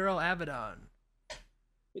living dead girl Abaddon.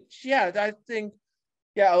 Yeah, I think.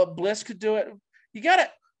 Yeah, Bliss could do it. You got it.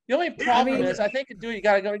 The only problem is, I think to do it,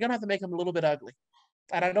 you're gonna have to make him a little bit ugly,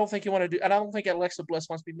 and I don't think you want to do. And I don't think Alexa Bliss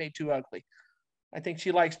wants to be made too ugly. I think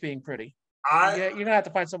she likes being pretty. You're gonna have to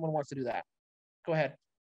find someone who wants to do that. Go ahead.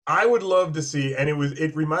 I would love to see, and it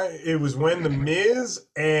was when the Miz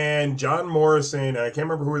and John Morrison, and I can't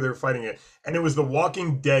remember who they were fighting it, and it was the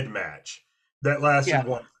Walking Dead match that lasted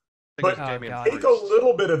one. But take a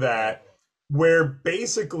little bit of that, where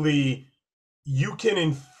basically you can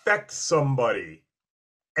infect somebody,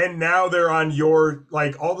 and now they're on your,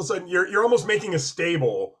 like, all of a sudden you're almost making a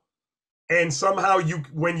stable, and somehow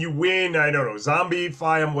when you win, I don't know,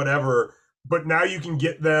 zombie-fy them, whatever. But now you can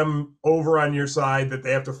get them over on your side that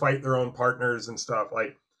they have to fight their own partners and stuff.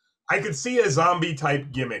 Like, I could see a zombie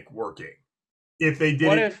type gimmick working if they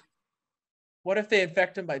did What if they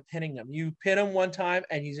infect him by pinning him? You pin him one time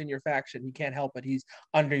and he's in your faction. He can't help it. He's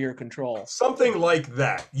under your control. Something like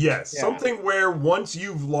that. Yes. Yeah. Something where once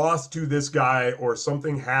you've lost to this guy or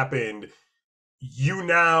something happened,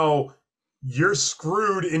 you're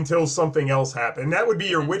screwed until something else happened. And that would be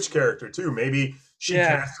your witch character too. Maybe she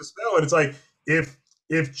casts a spell, and it's like,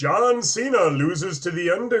 if John Cena loses to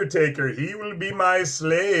the Undertaker, he will be my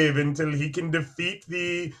slave until he can defeat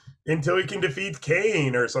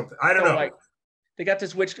Kane or something. I don't know. Like, they got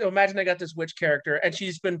this witch. Imagine they got this witch character, and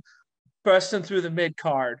she's been busting through the mid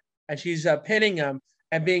card, and she's pinning him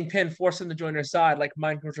and being pinned, forcing them to join her side like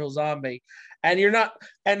Mind Control Zombie. And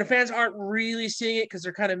the fans aren't really seeing it because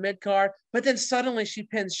they're kind of mid card. But then suddenly she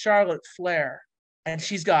pins Charlotte Flair, and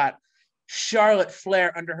she's got Charlotte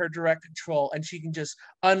Flair under her direct control, and she can just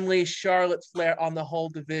unleash Charlotte Flair on the whole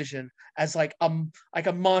division as like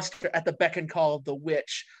a monster at the beck and call of the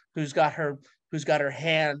witch who's got her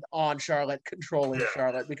hand on Charlotte, controlling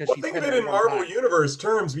Charlotte because she's think of it in Marvel Universe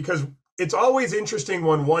terms, because it's always interesting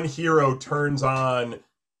when one hero turns on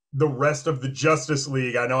the rest of the Justice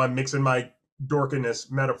League. I know I'm mixing my dorkiness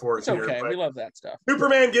metaphors here. Okay, we love that stuff.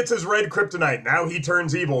 Superman gets his red kryptonite. Now he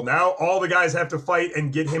turns evil. Now all the guys have to fight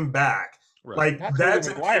and get him back. Right. Like, that's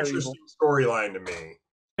an interesting storyline to me.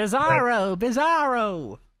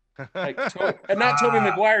 Bizarro. And not Tobey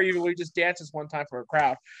Maguire even, he just dances one time for a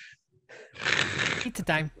crowd. Pizza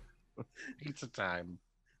time.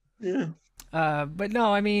 Yeah. But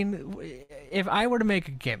no, I mean, if I were to make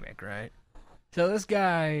a gimmick, right? So this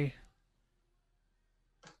guy,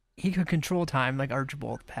 he could control time like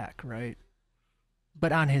Archibald Peck, right?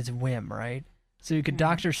 But on his whim, right? So you could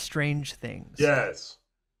Doctor Strange things. Yes.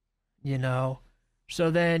 You know? So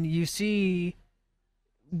then you see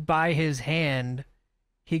by his hand,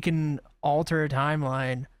 he can alter a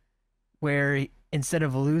timeline where instead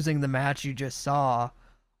of losing the match you just saw,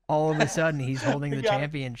 all of a sudden he's holding the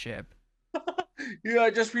championship. Yeah,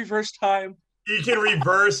 just reverse time. He can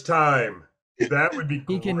reverse time. That would be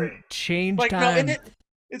great. He can change like, time. No,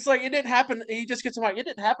 it's like, it didn't happen. He just gets like, it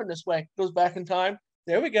didn't happen this way. Goes back in time.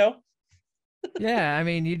 There we go. Yeah, I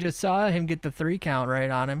mean, you just saw him get the 3 count right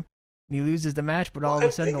on him. He loses the match, but all of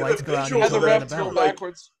a sudden the lights go out and he's the belt.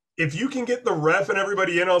 Backwards. If you can get the ref and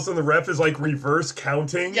everybody in, all of a sudden the ref is like reverse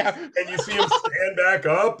counting, and you see him stand back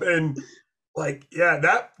up, and like,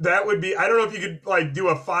 that would be. I don't know if you could like do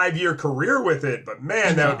a 5-year career with it, but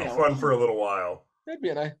man, that would be fun for a little while. That'd be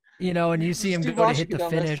a nice. You know, and you see him go to hit the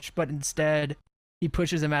finish, but instead he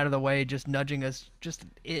pushes him out of the way, just nudging us just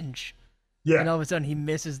an inch. Yeah, and all of a sudden he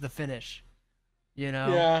misses the finish. You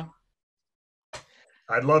know. Yeah.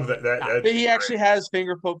 I'd love that. But he actually has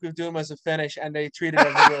finger poke of doom as a finish, and they treat it as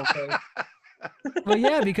a real thing. Well,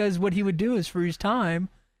 yeah, because what he would do is freeze time,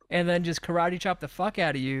 and then just karate chop the fuck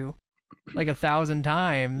out of you, like 1,000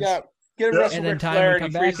 times. Yeah, get him Yeah. wrestle And then Ric time Flair would and he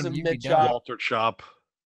come back freezes and him you'd be mid done. chop. Walter Chop.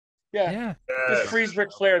 Yeah, Yeah. just Yes. freeze Ric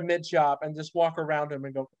Flair mid chop and just walk around him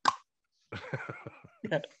and go.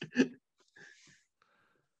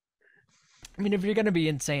 I mean, if you're gonna be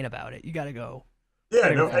insane about it, you gotta go. Yeah,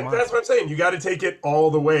 Gotta go no, full and Mark. that's what I'm saying. You got to take it all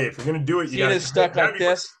the way. If you're going to do it, you got to Cena's stuck like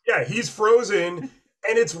this. Yeah, he's frozen, and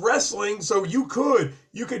it's wrestling, so you could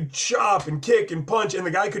chop and kick and punch, and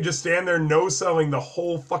the guy could just stand there no selling the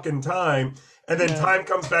whole fucking time, and then time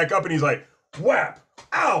comes back up, and he's like, whap,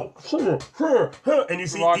 ow, and you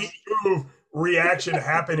see Rock's- each move reaction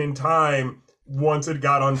happen in time once it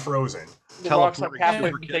got unfrozen. The Rock's like Teleporting halfway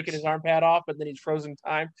super from taking kicks. his arm pad off, and then he's frozen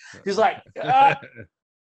time. He's like, ah.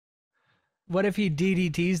 What if he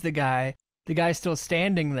DDTs the guy? The guy's still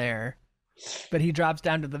standing there, but he drops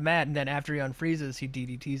down to the mat, and then after he unfreezes, he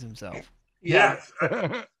DDTs himself. Yeah.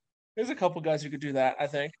 Yes. There's a couple guys who could do that. I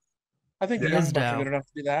think the Yeah. Young Bucks Mizdow. are good enough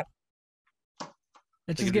to do that. Let's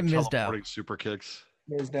They just can get do Mizdow. teleporting super kicks.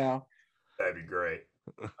 Mizdow. That'd be great.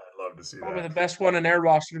 I'd love to see Probably the that. best one in their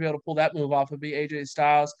roster to be able to pull that move off would be AJ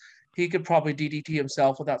Styles. He could probably DDT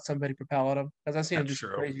himself without somebody propelling him, because I've seen him do That's some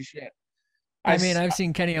true. crazy shit. I mean, I've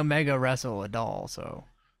seen Kenny Omega wrestle a doll, so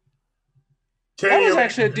That was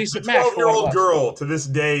actually a decent the match for what it 12-year-old was. girl to this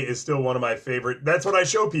day is still one of my favorite. That's what I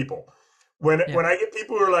show people. When I get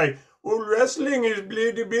people who are like, well, wrestling is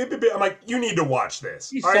blah, blah, blah, blah, blah. I'm like, you need to watch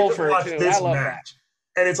this. You All right, sold just for it, watch too. this I love that. match.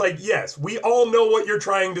 And it's like, yes, we all know what you're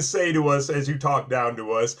trying to say to us as you talk down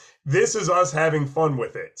to us. This is us having fun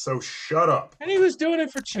with it. So shut up. And he was doing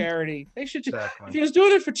it for charity. They should just, Exactly. if he was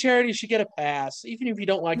doing it for charity, he should get a pass, even if you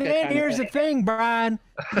don't like that then kind here's of the thing. thing, Brian.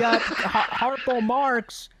 You got Harpo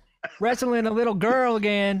Marks wrestling a little girl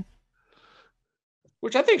again.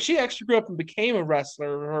 Which I think she actually grew up and became a wrestler,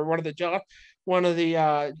 or one of the promotions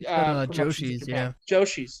in Joshi's, Japan.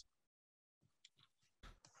 Joshi's.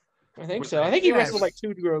 I think so. I think he wrestled like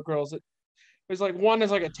two girls. There's like one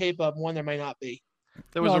is like a tape of, one there may not be.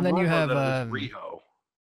 There was Well, a and then you rumor have, that it was Riho.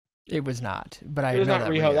 It was not, but I It was know not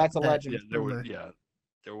that Riho. That's a that- legend. Yeah, there was. rumor. Yeah,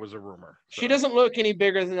 there was a rumor. She so- doesn't look any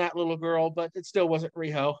bigger than that little girl, but it still wasn't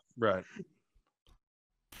Riho. Right.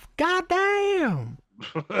 God damn!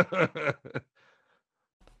 I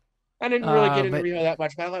didn't really get into but- Riho that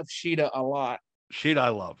much, but I love Sheeta a lot. Sheet I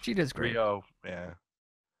love. She does great. Rio, yeah.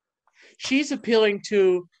 She's appealing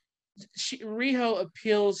to. Riho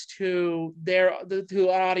appeals to to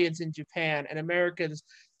an audience in Japan, and Americans.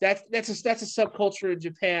 That's a subculture in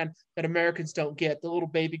Japan that Americans don't get, the little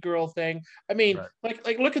baby girl thing. I mean, Right.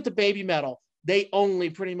 like look at the baby metal. They only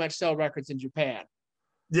pretty much sell records in Japan.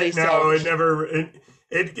 Yeah, They no, sell- it never.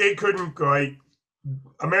 It couldn't quite.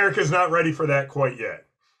 America's not ready for that quite yet.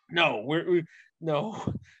 No, we're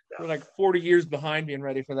like 40 years behind being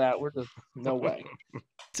ready for that. We're just no way.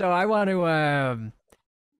 So I want to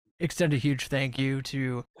extend a huge thank you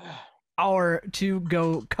to our two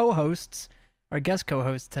co-hosts, our guest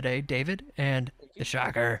co-hosts today, David and the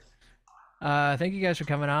Shocker. Thank you guys for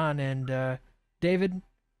coming on. And David,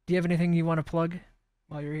 do you have anything you want to plug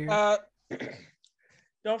while you're here?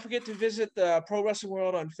 Don't forget to visit the Pro Wrestling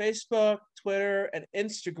World on Facebook, Twitter, and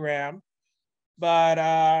Instagram. But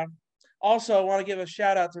also, I want to give a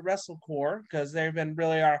shout out to WrestleCore, because they've been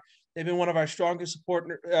one of our strongest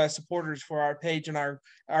supporters for our page and our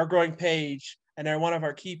growing page, and they're one of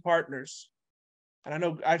our key partners. And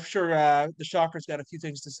I'm sure the Shocker's got a few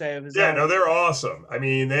things to say of his Yeah, own. no, they're awesome. I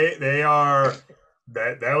mean, they are.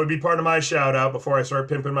 That would be part of my shout out before I start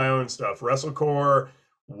pimping my own stuff. WrestleCore,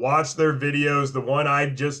 watch their videos. The one I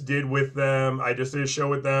just did with them, I just did a show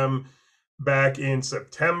with them back in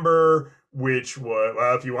September, which was,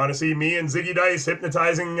 well, if you want to see me and Ziggy Dice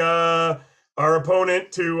hypnotizing our opponent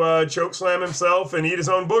to chokeslam himself and eat his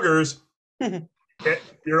own boogers,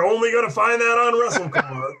 you're only going to find that on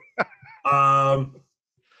WrestleCore.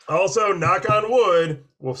 Also, knock on wood,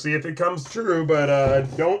 we'll see if it comes true, but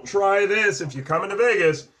don't try this if you're coming to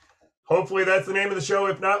Vegas. Hopefully that's the name of the show.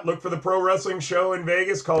 If not, look for the pro wrestling show in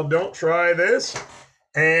Vegas called Don't Try This.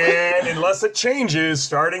 And unless it changes,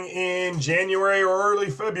 starting in January or early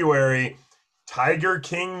February, Tiger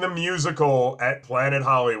King the Musical at Planet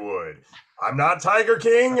Hollywood. I'm not Tiger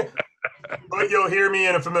King, but you'll hear me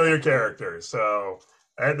in a familiar character. So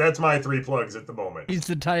that's my 3 plugs at the moment. He's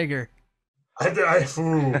the tiger.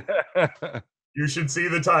 You should see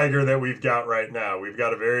the tiger that we've got right now. We've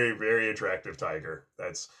got a very, very attractive tiger.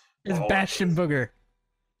 That's It's all Bastion Booger.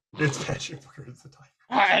 It's Bastion Booger. It's the tiger.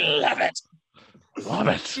 I love it. Love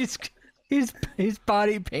it. He's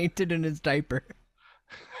body painted in his diaper.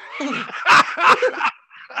 And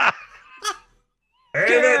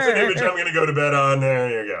that's an image I'm going to go to bed on.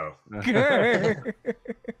 There you go.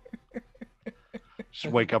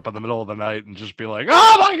 Just wake up in the middle of the night and just be like,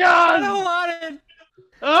 "Oh my I god!" don't want it.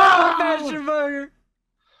 Ah! Bastion Booger.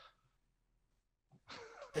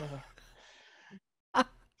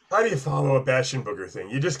 How do you follow a Bastion Booger thing?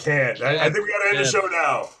 You just can't. I think we got to end the show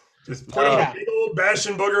now. Just put a big old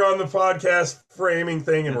Bastion Booger on the podcast framing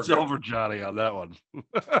thing, and It's we're over, Johnny, on that one.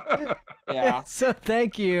 Yeah. So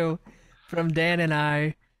thank you from Dan and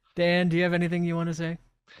I. Dan, do you have anything you want to say?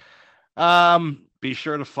 Be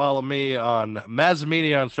sure to follow me on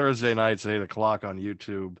Mazamini on Thursday nights at 8 o'clock on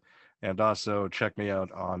YouTube. And also check me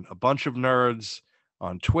out on A Bunch of Nerds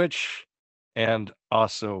on Twitch and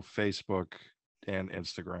also Facebook and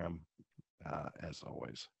Instagram, as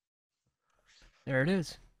always. There it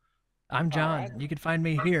is. I'm John. right. You can find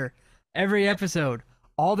me here every episode,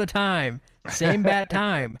 all the time. Same bat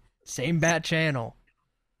time, same bat channel.